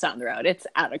 minutes down the road. It's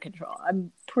out of control.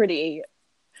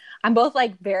 I'm both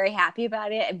like very happy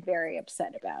about it and very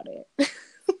upset about it.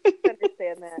 I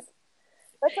understand that.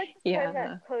 That's like the time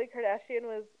that Khloe Kardashian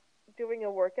was doing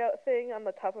a workout thing on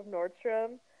the top of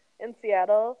Nordstrom in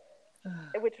Seattle,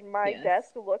 in which my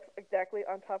desk looks exactly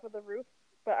on top of the roof,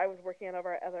 but I was working out of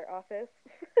our other office.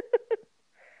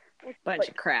 Bunch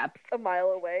of crap. A mile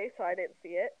away, so I didn't see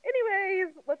it.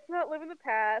 Anyways, let's not live in the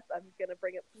past. I'm going to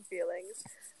bring up some feelings.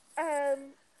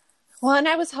 Well, and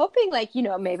I was hoping, like,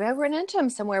 maybe I run into him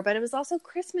somewhere, but it was also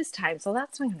Christmas time, so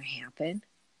that's not going to happen.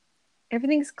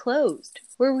 Everything's closed.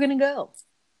 Where are we going to go?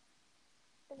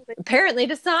 Apparently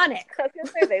to Sonic. I was going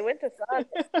to say, they went to Sonic.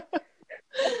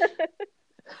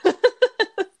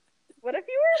 What if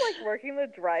you were, like, working the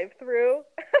drive-thru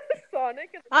at Sonic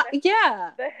and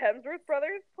the Hemsworth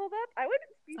brothers pulled up? I would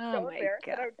be so embarrassed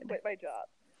that I would quit my job.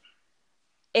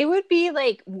 It would be,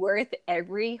 like, worth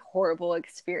every horrible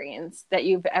experience that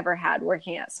you've ever had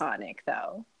working at Sonic,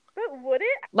 though. But would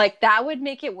it? Like, that would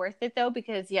make it worth it, though,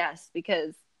 because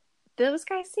those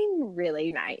guys seem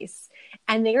really nice.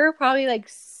 And they were probably, like,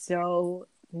 so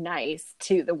nice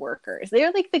to the workers.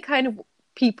 They're, like, the kind of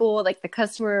people, like, the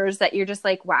customers that you're just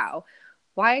like, wow,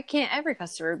 why can't every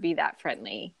customer be that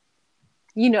friendly?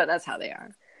 That's how they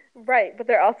are. Right, but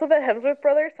they're also the Hemsworth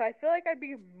brothers, so I feel like I'd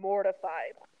be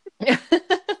mortified.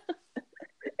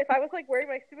 If I was like wearing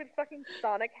my stupid fucking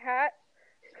Sonic hat.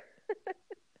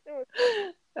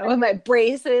 With my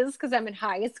braces because I'm in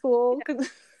high school. Yeah.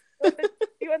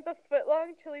 You want the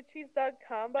footlong chili cheese dog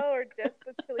combo or just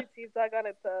the chili cheese dog on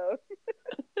its own?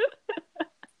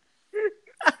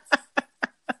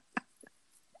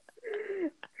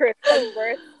 Chris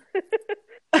Hemsworth.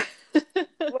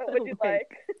 What would you like?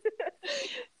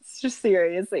 Just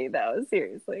seriously, though.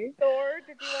 Seriously. Or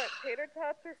did you want tater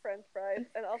tots or french fries?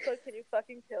 And also, can you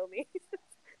fucking kill me?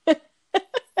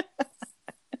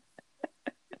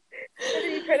 And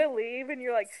then you try to leave and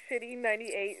you're like shitty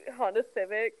 98 Honda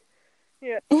Civic.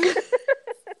 Yeah.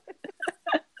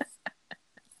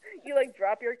 You like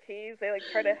drop your keys, they like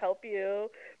try to help you,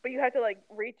 but you have to like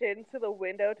reach into the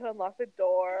window to unlock the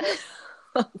door.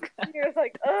 Oh, God. You're just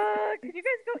like, can you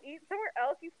guys go eat somewhere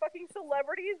else, you fucking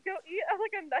celebrities? Go eat at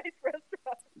like a nice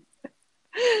restaurant.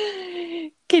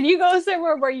 Can you go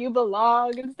somewhere where you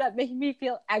belong instead of making me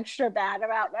feel extra bad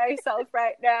about myself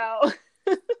right now?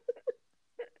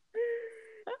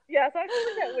 Yeah, so I feel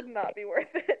like that would not be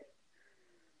worth it.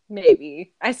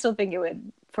 Maybe. I still think it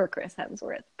would for Chris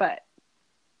Hemsworth, but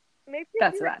Maybe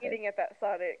that's if you were about it. eating at that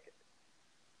Sonic.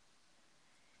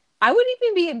 I wouldn't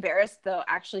even be embarrassed, though,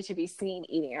 actually, to be seen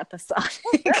eating at the Sonic.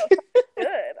 No,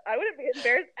 good. I wouldn't be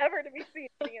embarrassed ever to be seen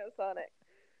eating at a Sonic.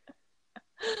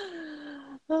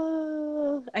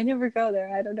 Oh, I never go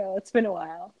there. I don't know. It's been a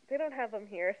while. They don't have them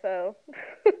here, so.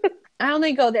 I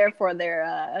only go there for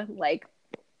their,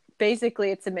 basically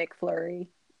it's a McFlurry.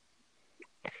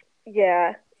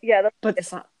 Yeah. But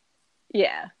it's not.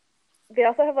 Yeah. They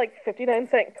also have like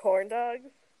 59-cent corn dogs.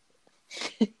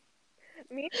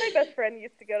 Me and my best friend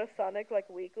used to go to Sonic like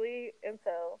weekly, and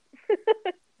so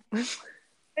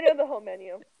I know the whole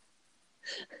menu.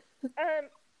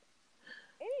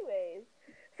 Anyways,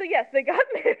 so yes, they got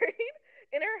married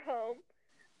in her home.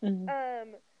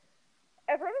 Mm-hmm.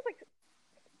 Everyone was like,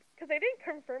 because they didn't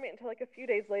confirm it until like a few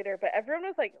days later, but everyone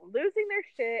was like losing their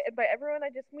shit, and by everyone I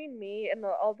just mean me and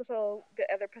all the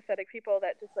other pathetic people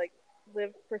that just like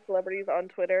live for celebrities on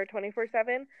Twitter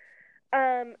 24/7.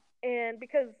 And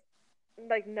because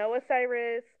like Noah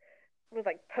Cyrus was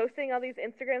like posting all these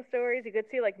Instagram stories, you could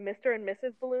see like Mr. and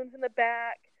Mrs. balloons in the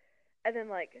back, and then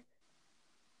like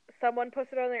someone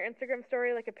posted on their Instagram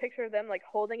story like a picture of them like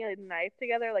holding a knife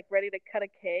together, like ready to cut a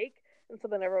cake, and so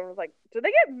then everyone was like, did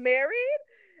they get married?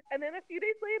 And then a few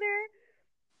days later,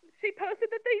 she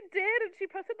posted that they did, and she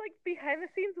posted like behind the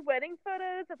scenes wedding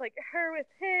photos of like her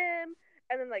with him,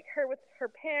 and then like her with her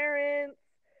parents.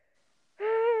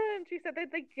 And she said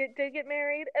that they did get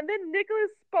married. And then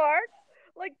Nicholas Sparks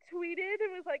like tweeted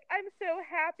and was like, I'm so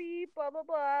happy, blah blah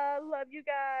blah, love you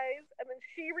guys. And then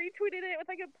she retweeted it with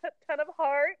like a ton of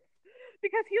hearts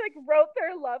because he like wrote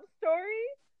their love story.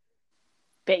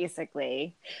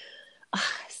 Basically.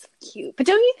 Oh, so cute. But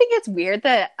don't you think it's weird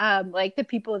that like the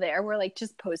people there were like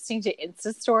just posting to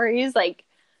Insta stories, like,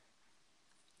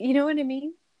 you know what I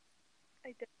mean?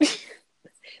 I did.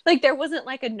 Like there wasn't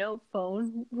like a no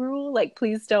phone rule, like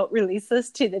please don't release this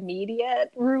to the media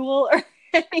rule or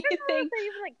anything. I don't know if they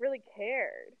even like really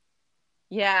cared.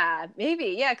 Yeah,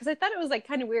 maybe. Yeah, because I thought it was like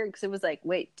kind of weird because it was like,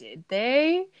 wait, did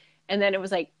they? And then it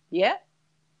was like, yeah,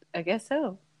 I guess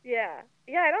so. Yeah,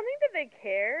 I don't think that they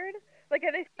cared. Like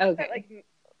I think that like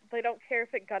they don't care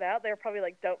if it got out. They're probably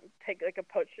like, don't take like a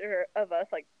picture of us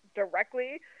like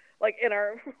directly, like in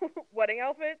our wedding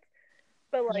outfits.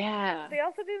 But like, they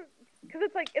also didn't, because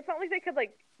it's like, it's not like they could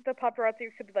like, the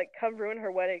paparazzi could like come ruin her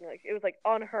wedding. Like it was like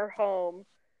on her home,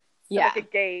 like a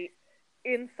gate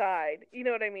inside. You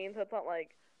know what I mean? So it's not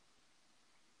like.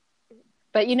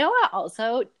 But you know what?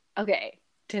 Also, okay,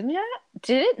 did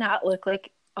it not look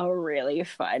like a really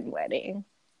fun wedding?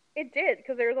 It did,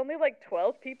 because there was only like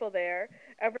 12 people there.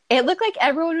 It looked like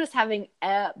everyone was having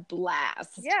a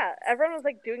blast. Yeah, everyone was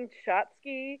like doing shot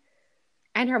ski.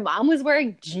 And her mom was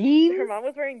wearing jeans.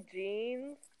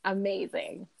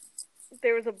 Amazing.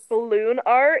 There was a balloon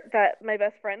art that my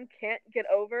best friend can't get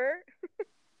over.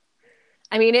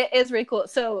 I mean, it is really cool.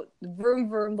 So, Vroom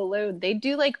Vroom Balloon, they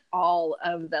do like all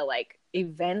of the like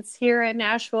events here in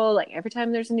Nashville. Like every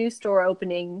time there's a new store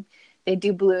opening, they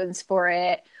do balloons for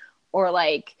it. Or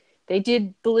like they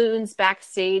did balloons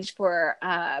backstage for,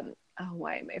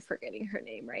 why am I forgetting her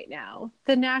name right now?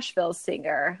 The Nashville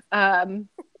singer.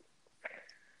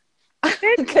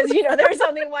 Because there's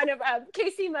only one of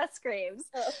Casey Musgraves.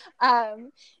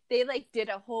 They like did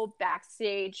a whole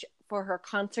backstage for her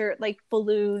concert, like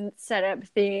balloon setup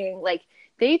thing. Like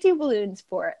they do balloons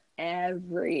for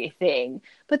everything,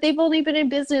 but they've only been in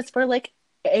business for like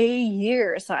a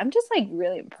year, so I'm just like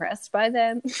really impressed by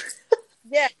them.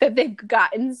 Yeah, that they've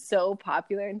gotten so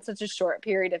popular in such a short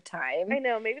period of time. I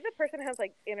know, maybe the person has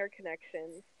like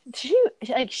interconnections.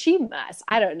 She must.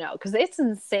 I don't know, because it's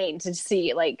insane to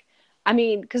see like. I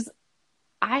mean, because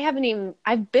I've been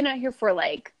out here for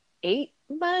like 8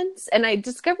 months, and I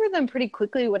discovered them pretty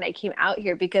quickly when I came out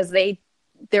here because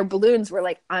their balloons were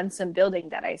like on some building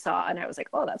that I saw, and I was like,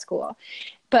 oh, that's cool.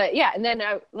 But yeah, and then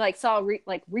I like saw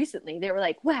recently they were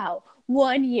like, wow,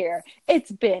 1 year,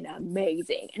 it's been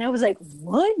amazing. And I was like,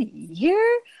 1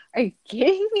 year? Are you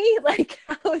kidding me? Like,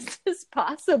 how is this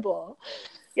possible?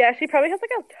 Yeah, she probably has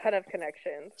like a ton of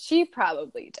connections. She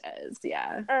probably does,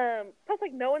 yeah. Plus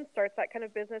like no one starts that kind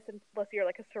of business unless you're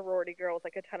like a sorority girl with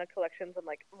like a ton of collections and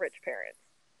like rich parents.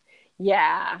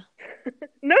 Yeah.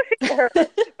 No shade to her,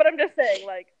 but I'm just saying,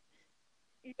 like,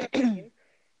 you know what I mean?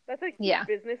 That's a huge Yeah.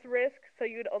 business risk, so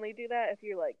you would only do that if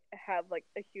you like have like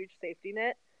a huge safety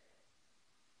net.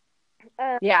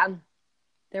 Yeah.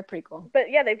 They're pretty cool.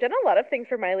 But yeah, they've done a lot of things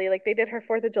for Miley. Like they did her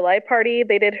 4th of July party,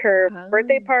 they did her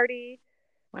birthday Oh, party.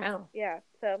 wow. Yeah,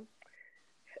 so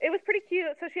it was pretty cute.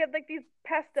 So she had like these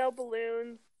pastel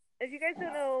balloons. If you guys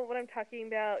don't know what I'm talking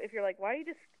about, if you're like, why are you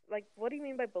just like, what do you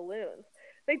mean by balloons?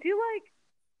 They do like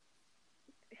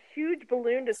huge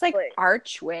balloon It's like displays.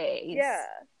 archways. Yeah,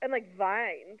 and like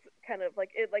vines, kind of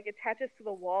like it like attaches to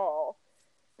the wall.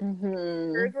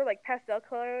 Mm-hmm. Hers were like pastel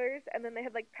colors, and then they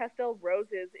had like pastel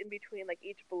roses in between like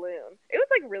each balloon. It was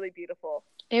like really beautiful.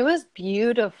 It was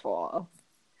beautiful.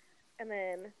 And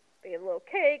then they had a little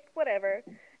cake, whatever,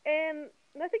 and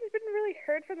nothing's been really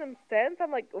heard from them since.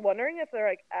 I'm like wondering if they're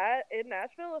like in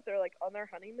Nashville, if they're like on their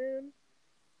honeymoon.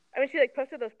 I mean, she like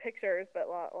posted those pictures, but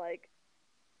not like,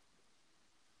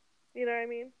 you know what I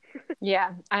mean?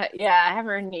 Yeah. I haven't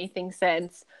heard anything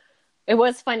since. It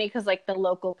was funny because like the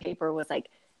local paper was like,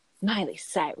 Miley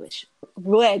Cyrus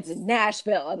weds in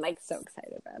Nashville. I'm like so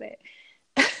excited about it.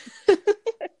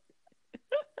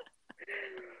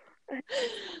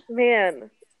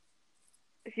 Man,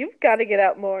 you've got to get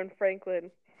out more in Franklin.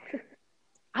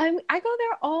 I go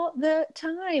there all the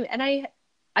time, and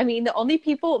I mean the only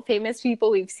famous people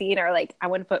we've seen are like, I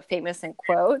want to put famous in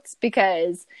quotes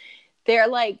because they're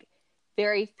like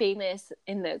very famous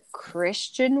in the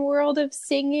Christian world of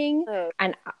singing,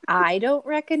 and I don't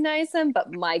recognize them,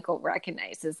 but Michael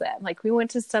recognizes them. Like we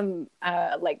went to some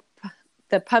like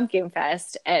the Pumpkin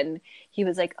Fest, and he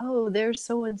was like, "Oh, there's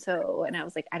so and so," and I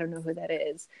was like, "I don't know who that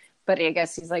is," but I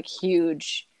guess he's like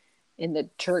huge in the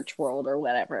church world or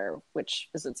whatever, which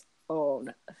is its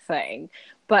own thing.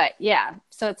 But yeah,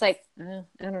 so it's like I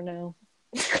don't know.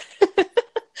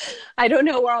 I don't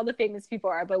know where all the famous people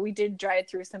are, but we did drive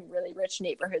through some really rich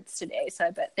neighborhoods today, so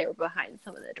I bet they were behind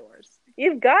some of the doors.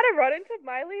 You've got to run into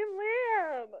Miley and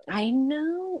Liam. I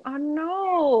know.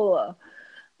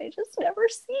 I just never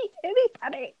see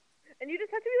anybody. And you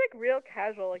just have to be like real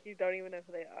casual, like you don't even know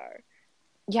who they are.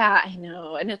 Yeah, I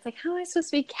know. And it's like, how am I supposed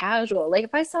to be casual? Like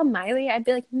if I saw Miley, I'd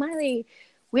be like, Miley,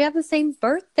 we have the same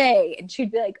birthday. And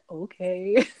she'd be like,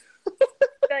 okay.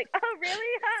 Like, oh,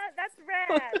 really? Huh? That's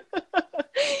rad.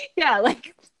 Yeah,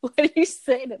 like, what do you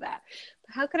say to that?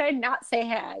 How could I not say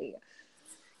hi?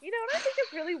 You know what I think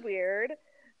is really weird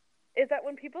is that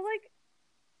when people like,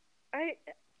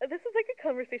 this is like a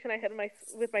conversation I had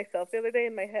with myself the other day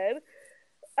in my head.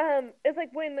 Is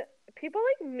like when people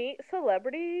like meet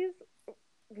celebrities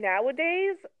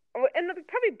nowadays, and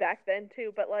probably back then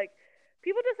too, but like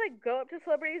people just like go up to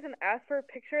celebrities and ask for a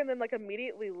picture and then like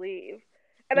immediately leave.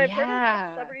 And I've heard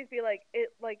like, celebrities be like,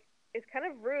 it's kind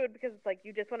of rude because it's like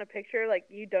you just want a picture, like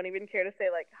you don't even care to say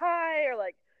like hi or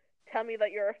like tell me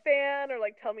that you're a fan or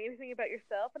like tell me anything about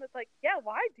yourself. And it's like, yeah,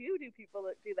 why do people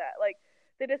do that? Like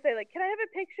they just say like, can I have a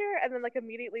picture, and then like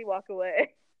immediately walk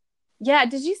away. Yeah,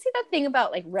 did you see that thing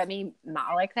about like Remy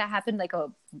Malek that happened like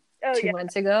 2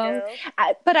 months ago?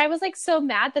 But I was like so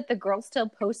mad that the girl still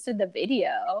posted the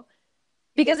video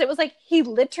because it was like he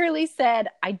literally said,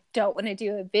 I don't want to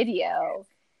do a video.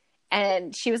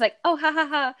 And she was like, oh, ha, ha,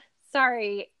 ha,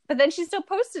 sorry. But then she still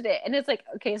posted it. And it's like,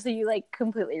 okay, so you like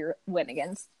completely went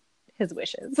against his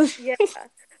wishes. Yeah.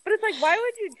 But it's like, why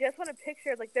would you just want a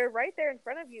picture? Like, they're right there in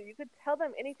front of you. You could tell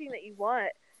them anything that you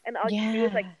want. And all you do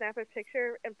is like snap a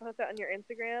picture and post it on your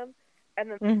Instagram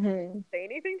and then say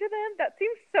anything to them. That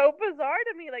seems so bizarre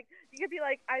to me. Like, you could be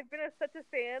like, I've been such a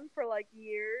fan for like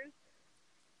years.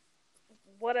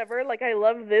 Whatever. Like, I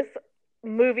love this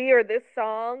movie or this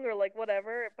song or like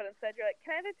whatever, but instead you're like,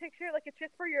 can I have a picture? Like it's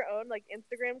just for your own like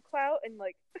Instagram clout and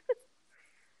like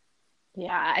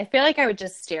yeah, I feel like I would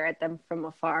just stare at them from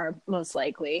afar, most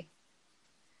likely.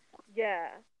 Yeah,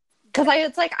 because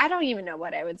it's like I don't even know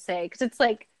what I would say, because it's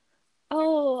like,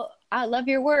 oh, I love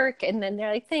your work, and then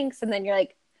they're like, thanks, and then you're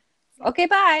like, okay,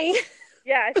 bye.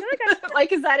 Yeah, I feel like I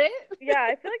like, is that it? Yeah,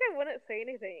 I feel like I wouldn't say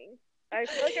anything. I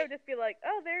feel like I would just be like,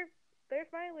 oh, there's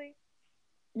Miley.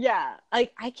 Yeah,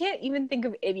 like I can't even think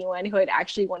of anyone who I'd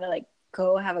actually want to like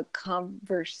go have a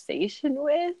conversation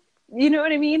with. You know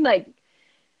what I mean? Like,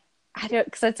 I don't,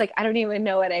 because it's like I don't even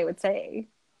know what I would say.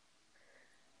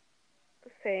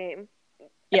 Same.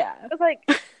 Yeah. I was like,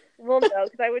 well, no,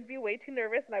 because I would be way too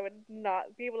nervous and I would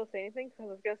not be able to say anything. So I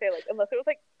was gonna say like, unless it was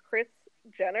like Kris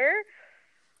Jenner,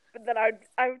 but then I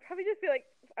would probably just be like,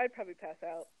 I'd probably pass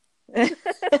out.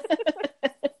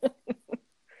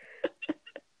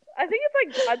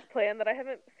 God's plan that I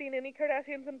haven't seen any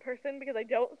Kardashians in person because I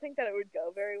don't think that it would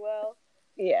go very well.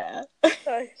 Yeah.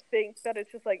 So I think that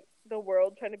it's just like the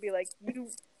world trying to be like, you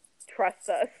trust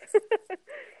us.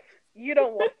 You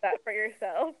don't want that for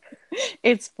yourself.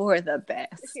 It's for the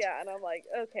best. Yeah, and I'm like,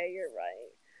 okay, you're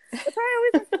right. But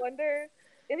I always wonder,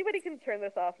 anybody can turn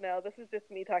this off now. This is just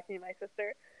me talking to my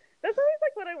sister. That's always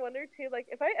like what I wonder too. Like,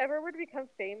 if I ever were to become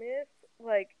famous,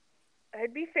 like,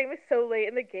 I'd be famous so late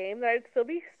in the game that I'd still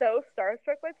be so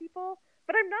starstruck by people.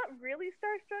 But I'm not really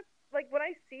starstruck. Like, when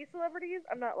I see celebrities,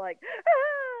 I'm not like,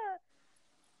 ah!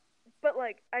 But,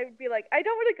 like, I'd be like, I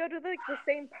don't want to go to, like, the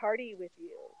same party with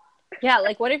you. Yeah,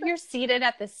 like, what if you're seated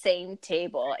at the same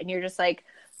table and you're just like,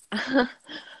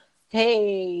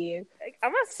 hey, Like,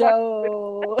 I'm a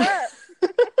so...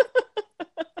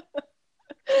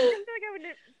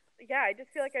 I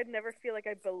just feel like I'd never feel like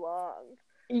I belonged.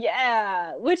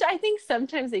 Yeah, which I think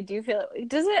sometimes they do feel.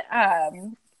 Does it?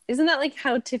 Isn't that like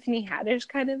how Tiffany Haddish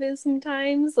kind of is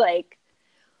sometimes? Like,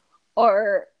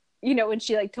 or you know, when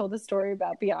she like told the story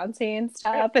about Beyonce and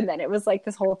stuff, and then it was like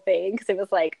this whole thing because it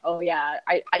was like, oh yeah,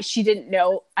 she didn't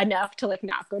know enough to like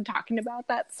not go talking about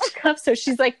that stuff, so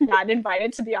she's like not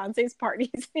invited to Beyonce's parties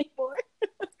anymore.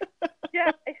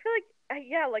 Yeah, I feel like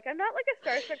like I'm not like a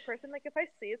starstruck person. Like if I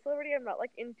see a celebrity, I'm not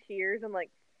like in tears and like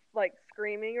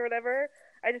screaming or whatever.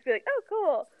 I just be like, oh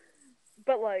cool.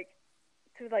 But like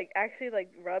to like actually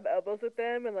like rub elbows with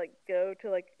them and like go to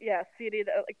like seated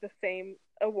at like the same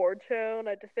award show, and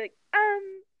I'd just be like,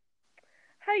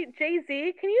 hi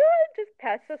Jay-Z, can you just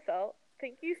pass this out?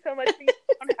 Thank you so much. You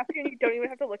don't have to, and you don't even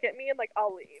have to look at me, and like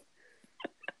I'll leave.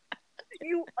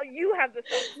 You have the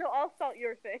salt. No, I'll salt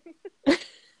your thing.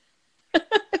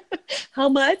 How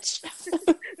much?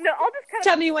 No, I'll just cut.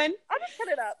 Tell me when. I'll just cut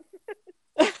it up.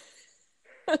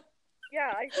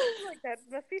 Yeah, I feel like that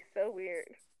must be so weird.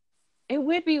 It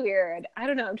would be weird. I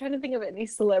don't know. I'm trying to think of any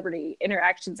celebrity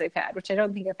interactions I've had, which I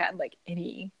don't think I've had like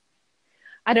any.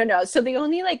 I don't know. So the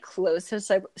only like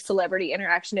closest celebrity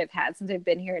interaction I've had since I've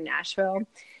been here in Nashville,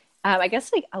 I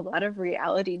guess like a lot of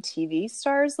reality TV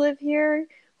stars live here,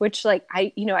 which like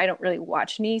I don't really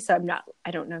watch any, so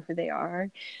I don't know who they are.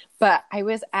 But I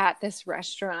was at this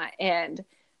restaurant and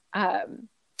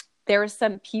there were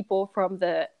some people from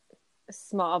the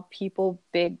Small People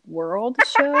Big World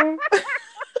show.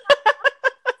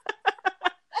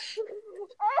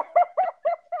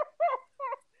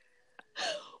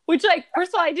 Which, like,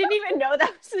 first of all, I didn't even know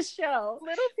that was a show.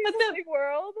 Little People Big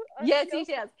World? Yes.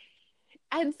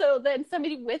 And so then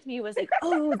somebody with me was like,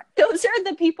 oh, those are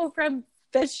the people from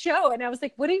the show. And I was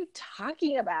like, what are you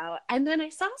talking about? And then I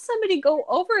saw somebody go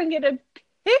over and get a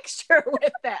picture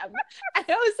with them. And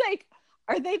I was like,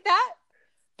 are they that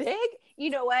big? You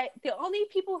know what? The only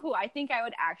people who I think I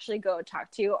would actually go talk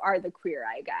to are the Queer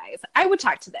Eye guys. I would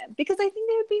talk to them because I think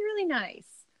they would be really nice.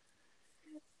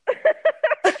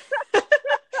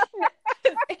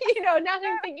 Now that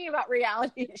I'm thinking about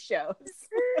reality shows.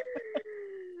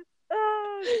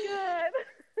 Oh, God.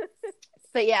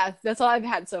 But yeah, that's all I've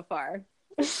had so far.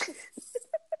 Oh,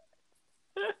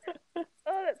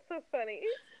 that's so funny.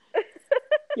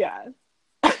 Yeah.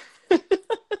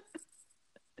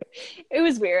 It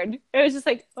was weird. It was just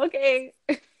like, okay.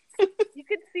 You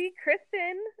could see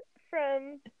Kristen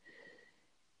from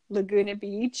Laguna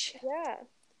Beach. Yeah.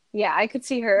 Yeah, I could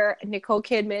see her. Nicole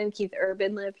Kidman, Keith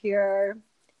Urban live here.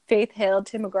 Faith Hill,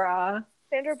 Tim McGraw.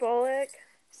 Sandra Bullock,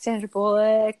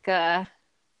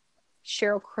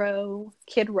 Sheryl Crow,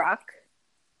 Kid Rock.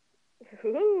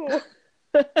 Ooh.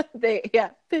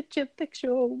 Pitch a picture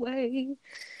away.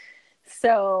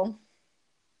 So,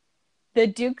 the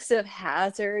Dukes of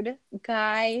Hazzard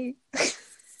guy.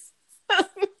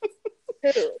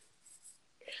 Who?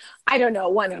 I don't know,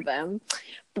 one of them.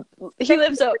 He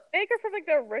lives up. Baker from like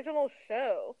the original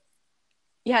show.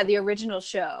 Yeah, the original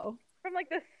show. From like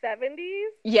the 70s?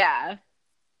 Yeah.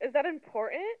 Is that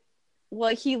important?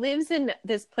 Well, he lives in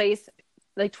this place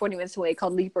like 20 minutes away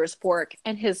called Leaper's Fork,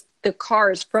 and the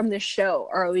cars from the show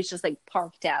are always just like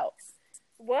parked out.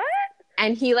 What?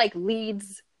 And he like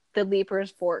leads the Leaper's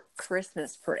Fork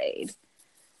Christmas parade.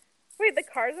 Wait, the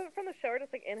cars from the show are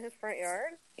just like in his front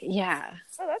yard? Yeah.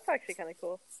 Oh, that's actually kind of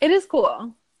cool. It is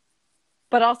cool.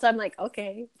 But also I'm like,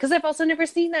 okay. Because I've also never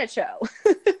seen that show.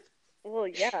 Well,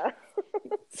 yeah.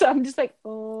 So I'm just like,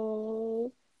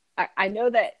 oh, I know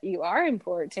that you are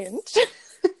important.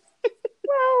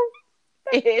 Well,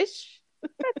 ish.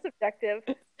 That's subjective.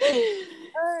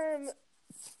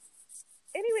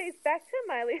 Anyways, back to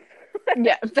Miley.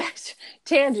 Yeah, back to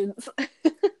tangents. So what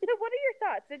are your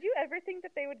thoughts? Did you ever think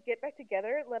that they would get back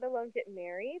together, let alone get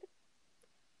married?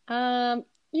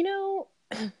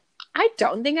 I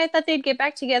don't think I thought they'd get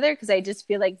back together because I just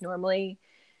feel like normally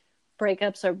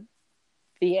breakups are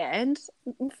the end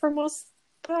for most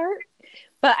part.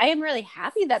 But I am really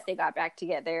happy that they got back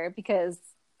together because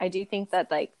I do think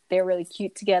that like they're really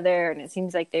cute together and it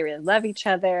seems like they really love each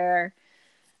other.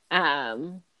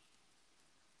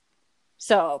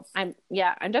 So I'm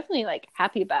definitely like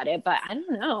happy about it, but I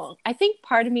don't know. I think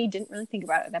part of me didn't really think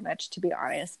about it that much, to be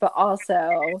honest, but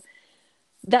also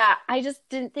that I just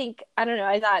didn't think, I don't know,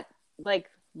 I thought like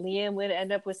Liam would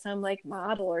end up with some like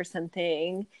model or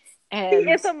something. And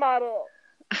He is a model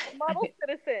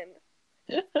citizen.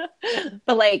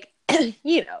 but like,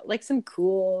 you know, like some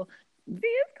cool, He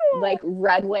is cool. like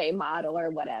runway model or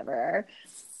whatever,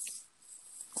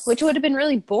 which would have been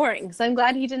really boring. So I'm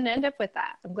glad he didn't end up with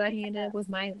that. I'm glad he ended up with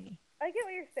Miley. I get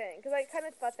what you're saying because I kind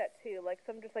of thought that too, like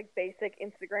some just like basic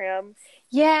Instagram.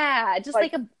 Yeah, just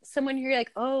like someone who you're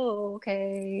like, oh,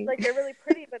 okay. Like they're really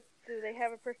pretty, but do they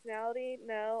have a personality?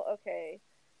 No, okay.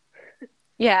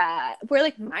 Yeah, where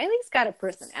like Miley's got a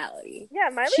personality. Yeah,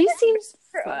 Miley. She seems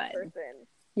her fun. own person.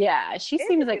 Yeah, she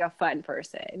seems like a fun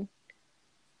person.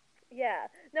 Yeah,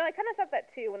 no, I kind of thought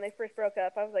that too when they first broke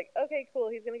up. I was like, okay,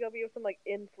 cool. He's gonna go be with some like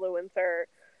influencer.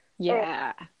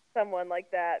 Yeah. Or someone like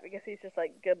that because he's just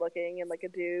like good looking and like a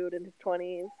dude in his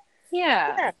 20s.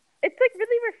 Yeah. It's like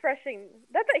really refreshing.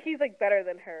 Not that he's like better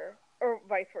than her or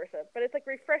vice versa, but it's like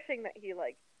refreshing that he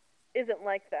like isn't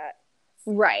like that.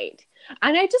 Right.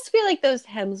 And I just feel like those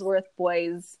Hemsworth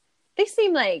boys, they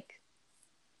seem like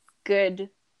good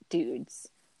dudes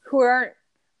who are,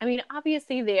 I mean,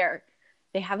 obviously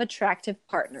they have attractive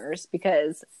partners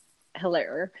because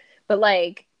hilarious, but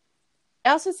like it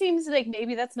also seems like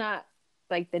maybe that's not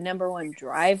like the number one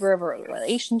driver of a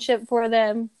relationship for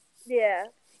them. Yeah.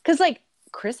 Because like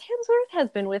Chris Hemsworth has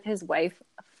been with his wife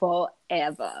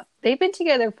forever. They've been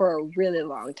together for a really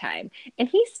long time. And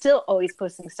he's still always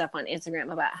posting stuff on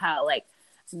Instagram about how like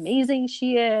amazing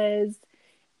she is.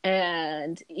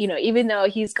 And, you know, even though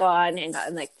he's gone and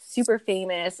gotten like super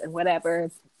famous and whatever,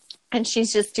 and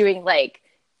she's just doing like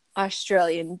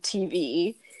Australian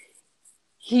TV,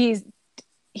 he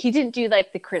didn't do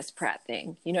like the Chris Pratt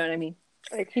thing. You know what I mean?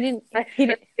 He didn't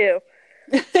too.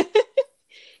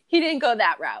 He didn't go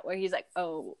that route where he's like,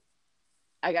 oh,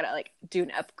 I gotta like do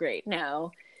an upgrade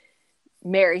now,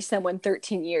 marry someone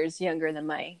 13 years younger than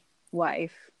my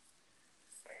wife.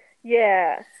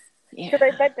 Yeah. Because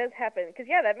that does happen. Because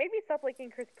that made me stop liking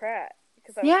Chris Pratt.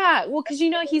 Because you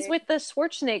know he's with the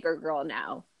Schwarzenegger girl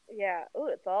now. Yeah. Oh,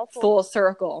 it's all full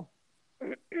circle.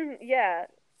 Yeah.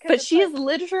 But she is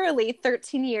literally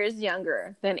 13 years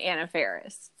younger than Anna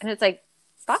Faris. And it's like,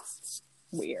 that's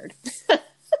weird.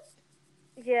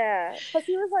 Yeah. But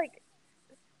he was like,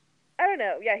 I don't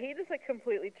know. Yeah, he just like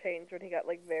completely changed when he got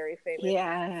like very famous.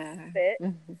 Yeah. Fit.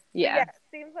 Mm-hmm. Yeah. It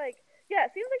seems like the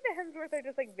Hemsworths are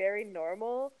just like very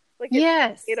normal. Like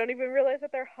yes. You don't even realize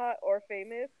that they're hot or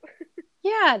famous.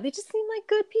 Yeah, they just seem like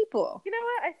good people. You know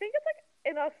what? I think it's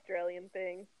like an Australian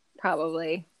thing.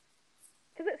 Probably.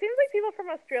 Because it seems like people from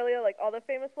Australia, like all the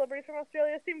famous celebrities from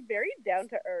Australia, seem very down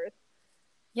to earth.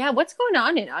 Yeah, what's going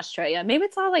on in Australia? Maybe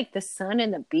it's all like the sun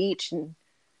and the beach and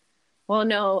well,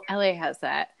 no, LA has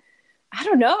that. I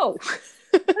don't know.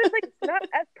 But it's like not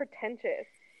as pretentious.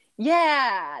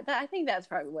 Yeah, I think that's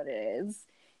probably what it is.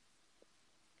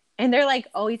 And they're like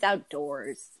always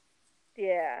outdoors.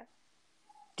 Yeah.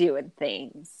 Doing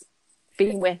things.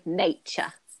 Being with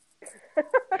nature. I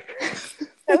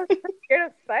was scared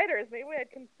of spiders. Maybe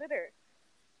I'd consider.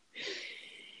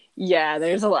 Yeah,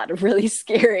 there's a lot of really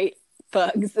scary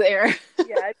bugs there.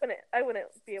 Yeah, I wouldn't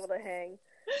be able to hang.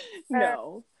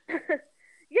 No.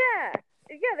 Yeah,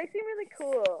 they seem really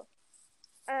cool.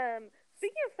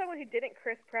 Speaking of someone who didn't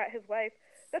Chris Pratt his wife,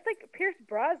 that's like Pierce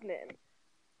Brosnan.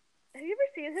 Have you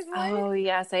ever seen his wife? Oh,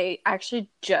 yes. I actually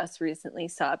just recently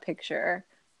saw a picture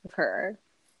of her.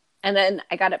 And then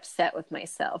I got upset with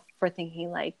myself for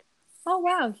thinking like, oh,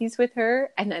 wow, he's with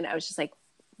her. And then I was just like,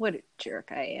 what a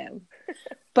jerk I am.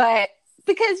 But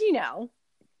because, you know.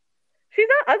 She's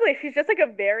not ugly. She's just like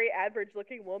a very average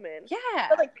looking woman. Yeah.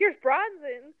 But like Pierce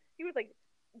Brosnan, he was like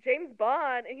James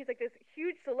Bond, and he's like this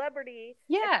huge celebrity.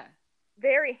 Yeah.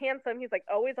 Very handsome. He's like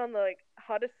always on the like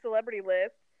hottest celebrity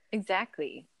list.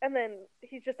 Exactly. And then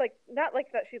he's just like, not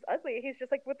like that she's ugly. He's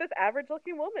just like with this average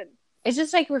looking woman. It's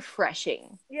just like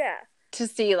refreshing. Yeah. To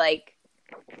see like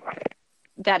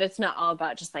that it's not all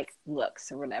about just like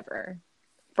looks or whatever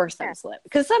for some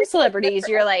because some celebrities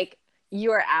you're like,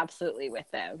 you are absolutely with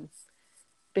them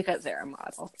because they're a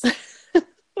model.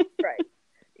 Right.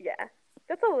 Yeah.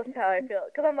 That's almost how I feel.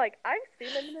 Because I'm like, I've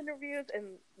seen them in interviews and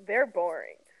they're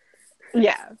boring.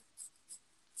 Yeah.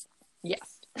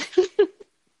 Yes.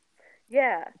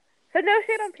 Yeah. So no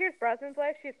shade on Pierce Brosnan's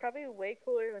wife. She's probably way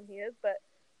cooler than he is, but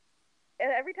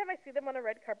every time I see them on a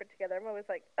red carpet together, I'm always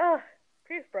like, oh,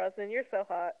 Pierce Brosnan, you're so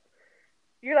hot.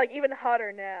 You're like even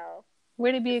hotter now.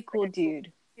 Way to be a cool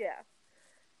dude. Yeah.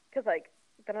 Because like,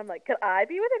 then I'm like, could I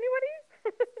be with anybody?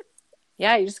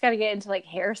 Yeah, you just got to get into like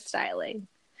hairstyling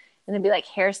and then be like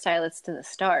hairstylist to the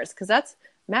stars. Because that's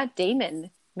Matt Damon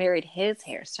married his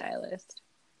hairstylist.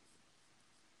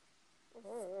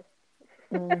 Oh.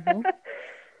 Mm-hmm.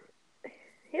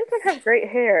 He doesn't have great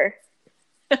hair.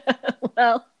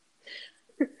 Well,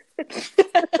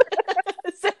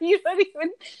 so you don't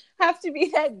even have to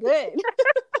be that good.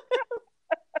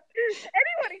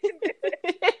 Anybody can do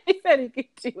it. Anybody can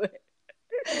do it.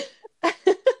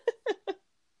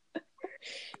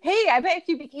 Hey, I bet if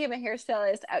you became a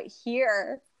hairstylist out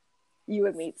here, you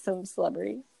would meet some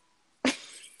celebrities. I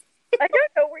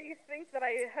don't know where you think that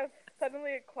I have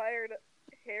suddenly acquired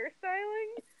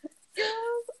hairstyling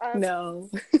skills. No.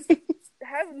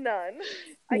 Have none.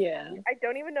 I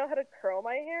don't even know how to curl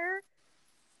my hair,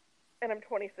 and I'm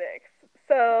 26.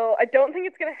 So I don't think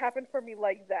it's going to happen for me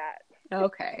like that.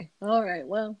 Okay. All right.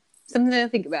 Well, something to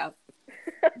think about.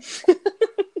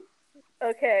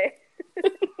 Okay.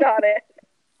 Got it.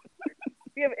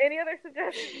 If you have any other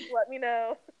suggestions, let me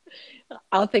know.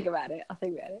 I'll think about it.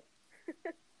 Hey,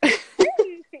 you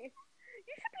should be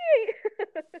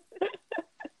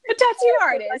a tattoo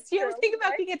artist. You ever think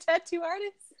about being a tattoo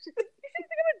artist? You should think of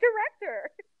a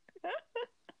director.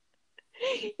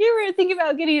 You ever think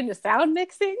about getting into sound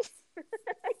mixing?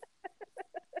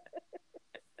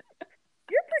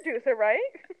 You're a producer, right?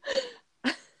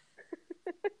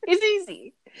 It's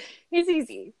easy. It's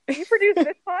easy. You produce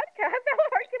this podcast. How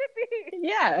hard can it be?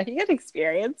 Yeah, you got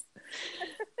experience.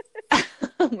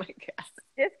 Oh my god.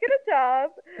 Just get a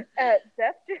job at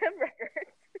Def Jam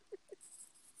Records.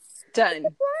 Done.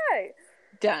 Apply.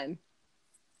 Done.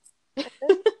 Yeah,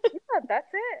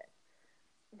 that's it.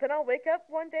 Then I'll wake up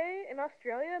one day in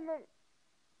Australia in the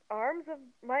arms of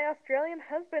my Australian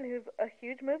husband, who's a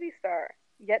huge movie star,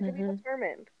 yet to be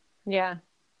determined. Yeah.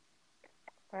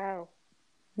 Wow.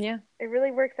 Yeah. It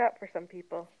really works out for some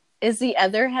people. Is the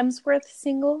other Hemsworth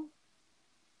single?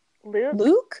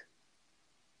 Luke?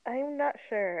 I'm not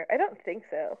sure. I don't think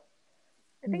so.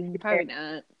 I think he's probably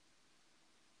not.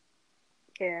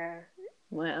 Yeah.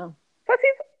 Wow. Plus,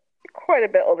 he's quite a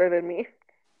bit older than me.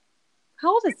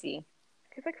 How old is he?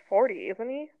 He's like 40, isn't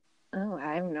he? Oh,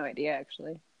 I have no idea,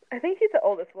 actually. I think he's the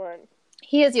oldest one.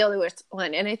 He is the oldest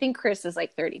one, and I think Chris is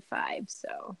like 35,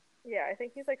 so. Yeah, I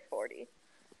think he's like 40.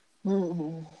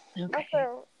 Mm-hmm. Okay.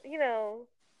 Also, you know,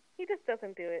 he just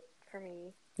doesn't do it for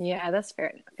me. Yeah, that's fair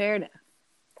enough. Fair enough.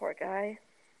 Poor guy.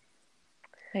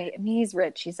 Hey, I mean, he's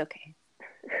rich. He's okay.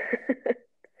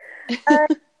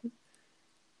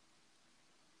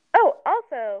 Oh,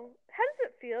 also, how does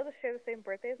it feel to share the same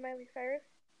birthday as Miley Cyrus?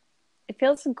 It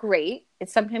feels great. It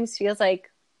sometimes feels like,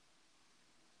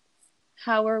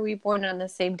 how are we born on the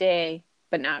same day?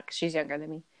 But not, because she's younger than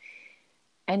me.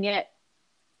 And yet,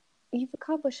 you've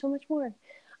accomplished so much more.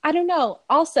 I don't know.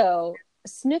 Also,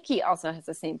 Snooki also has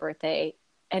the same birthday.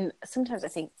 And sometimes I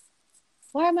think,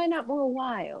 why am I not more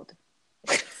wild?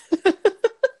 Because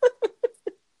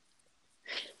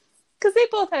they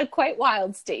both had quite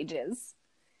wild stages.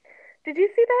 Did you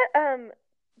see that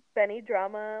Benny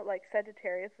Drama, like,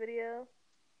 Sagittarius video?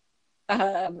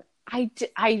 I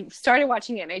started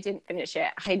watching it and I didn't finish it.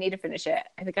 I need to finish it.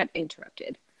 I got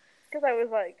interrupted. Because I was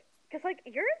like,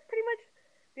 you're pretty much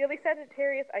the only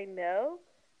Sagittarius I know.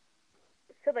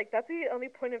 So, like, that's the only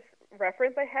point of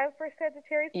reference I have for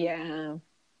Sagittarius. Yeah.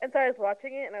 And so I was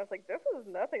watching it and I was like, this is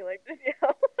nothing like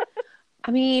Danielle.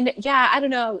 I mean, yeah, I don't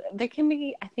know. There can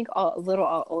be, I think, a little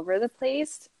all over the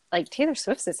place. Like, Taylor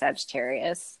Swift's a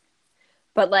Sagittarius.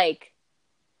 But, like,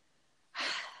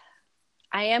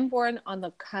 I am born on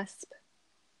the cusp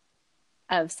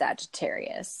of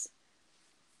Sagittarius.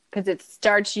 Because it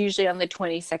starts usually on the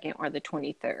 22nd or the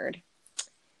 23rd.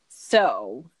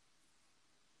 So,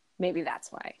 maybe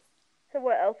that's why. So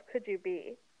what else could you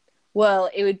be? Well,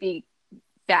 it would be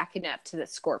backing up to the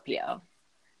Scorpio.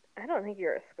 I don't think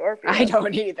you're a Scorpio. I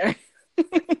don't either.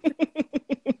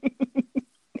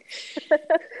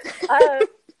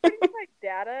 Pretty much my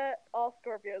data, all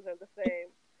Scorpios are the same.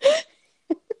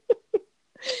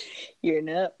 You're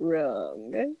not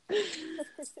wrong.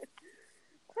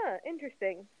 Huh,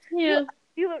 interesting. Yeah.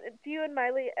 Do you and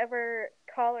Miley ever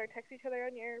call or text each other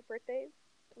on your birthdays?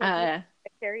 Like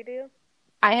Carrie do?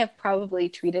 I have probably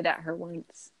tweeted at her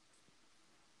once.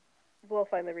 We'll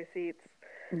find the receipts.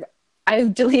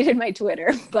 I've deleted my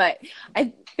Twitter, but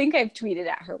I think I've tweeted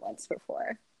at her once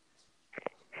before.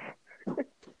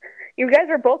 You guys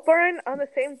were both born on the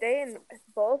same day and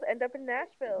both end up in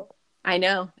Nashville. I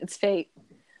know. It's fate.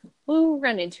 We'll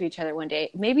run into each other one day.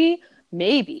 Maybe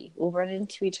we'll run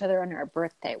into each other on our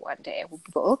birthday one day. We'll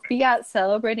both be out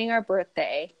celebrating our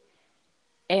birthday.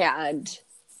 And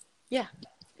yeah,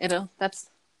 that's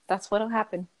what'll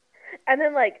happen. And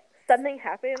then like something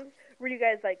happens where you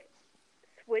guys like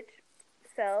switch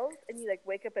cells and you like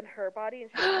wake up in her body and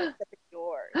she wakes up in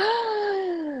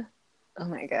yours. Oh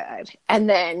my God. And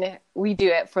then we do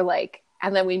it for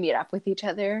and then we meet up with each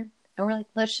other and we're like,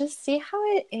 let's just see how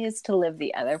it is to live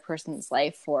the other person's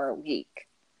life for a week.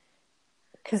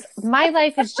 Because my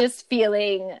life is just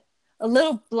feeling a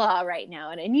little blah right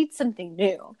now and I need something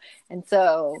new. And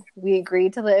so we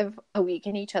agreed to live a week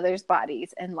in each other's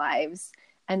bodies and lives.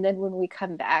 And then when we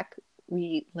come back,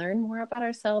 we learn more about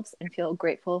ourselves and feel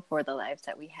grateful for the lives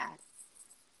that we had.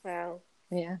 Wow.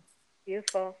 Yeah.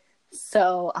 Beautiful.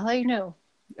 So I'll let you know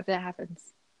if that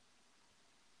happens.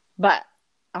 But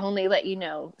I'll only let you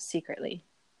know secretly.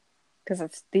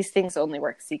 Because these things only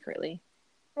work secretly.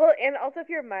 Well, and also if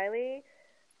you're Miley,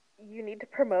 you need to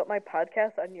promote my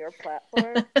podcast on your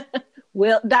platform.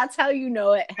 Well, that's how you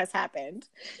know it has happened.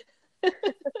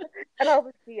 And I'll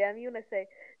just DM you and I say,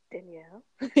 Danielle.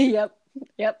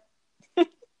 Yep.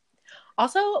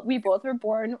 Also, we both were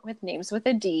born with names with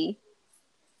a D.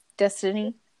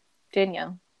 Destiny,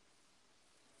 Danielle.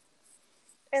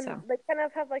 And they kind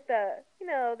of have like the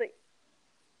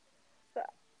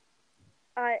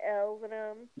ILs in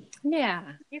them. Yeah.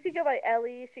 You could go by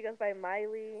Ellie. She goes by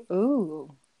Miley.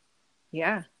 Ooh.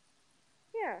 Yeah.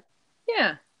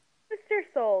 Yeah. Sister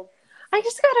souls. I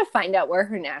just gotta find out where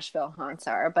her Nashville haunts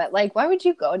are. But why would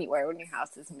you go anywhere when your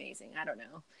house is amazing? I don't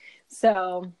know.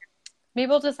 So maybe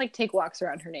we'll just take walks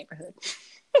around her neighborhood.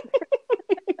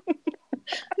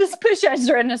 Just push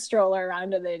Ezra in a stroller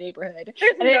around to the neighborhood.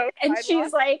 And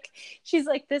she's like,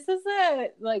 this is a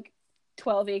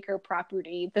 12-acre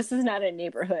property. This is not a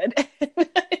neighborhood.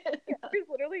 There's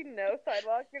literally no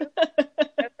sidewalk. You're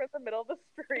just in the middle of the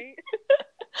street.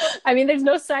 I mean, there's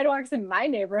no sidewalks in my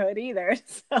neighborhood either.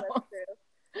 So That's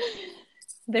true.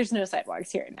 There's no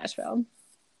sidewalks here in Nashville.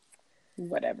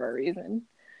 Whatever reason.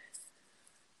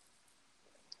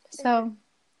 So,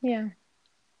 yeah.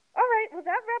 All right. Well,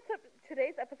 that wraps up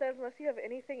today's episode. Unless you have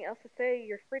anything else to say,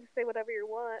 you're free to say whatever you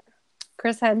want.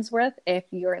 Chris Hemsworth, if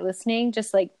you're listening,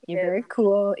 just you're very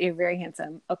cool, you're very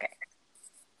handsome. Okay.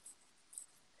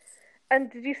 And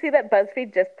did you see that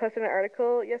BuzzFeed just posted an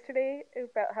article yesterday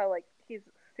about how he's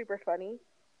super funny?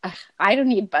 I don't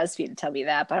need BuzzFeed to tell me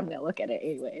that, but I'm gonna look at it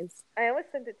anyways. I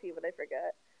almost sent it to you, but I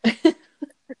forgot.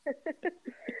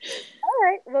 All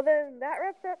right. Well, then that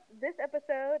wraps up this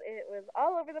episode. It was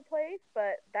all over the place,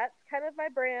 but that's kind of my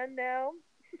brand now.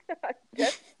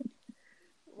 Just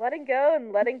letting go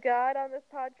and letting God on this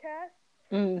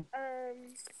podcast.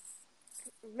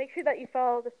 Make sure that you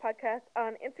follow this podcast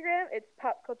on Instagram. It's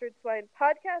Pop Cultured Swine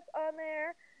Podcast on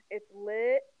there. It's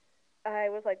lit. I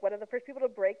was one of the first people to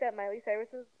break that Miley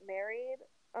Cyrus is married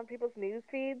on people's news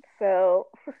feeds, so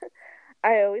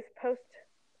I always post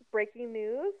breaking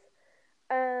news.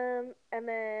 And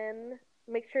then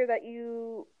make sure that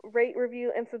you rate,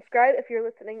 review, and subscribe if you're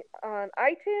listening on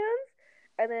iTunes.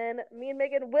 And then me and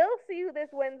Megan will see you this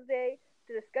Wednesday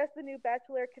to discuss the new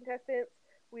Bachelor contestants.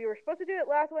 We were supposed to do it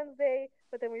last Wednesday,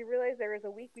 but then we realized there was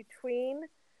a week between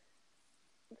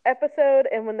episode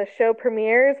and when the show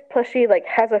premieres. Plus, she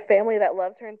has a family that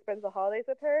loves her and spends the holidays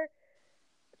with her,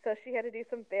 so she had to do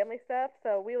some family stuff.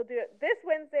 So we will do it this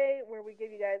Wednesday, where we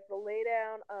give you guys the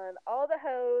laydown on all the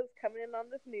hoes coming in on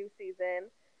this new season.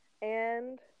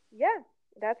 And yeah,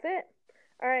 that's it.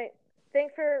 All right.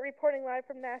 Thanks for reporting live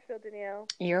from Nashville, Danielle.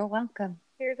 You're welcome.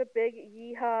 Here's a big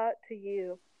yeehaw to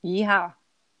you. Yeehaw.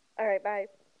 All right, bye.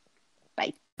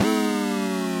 Bye.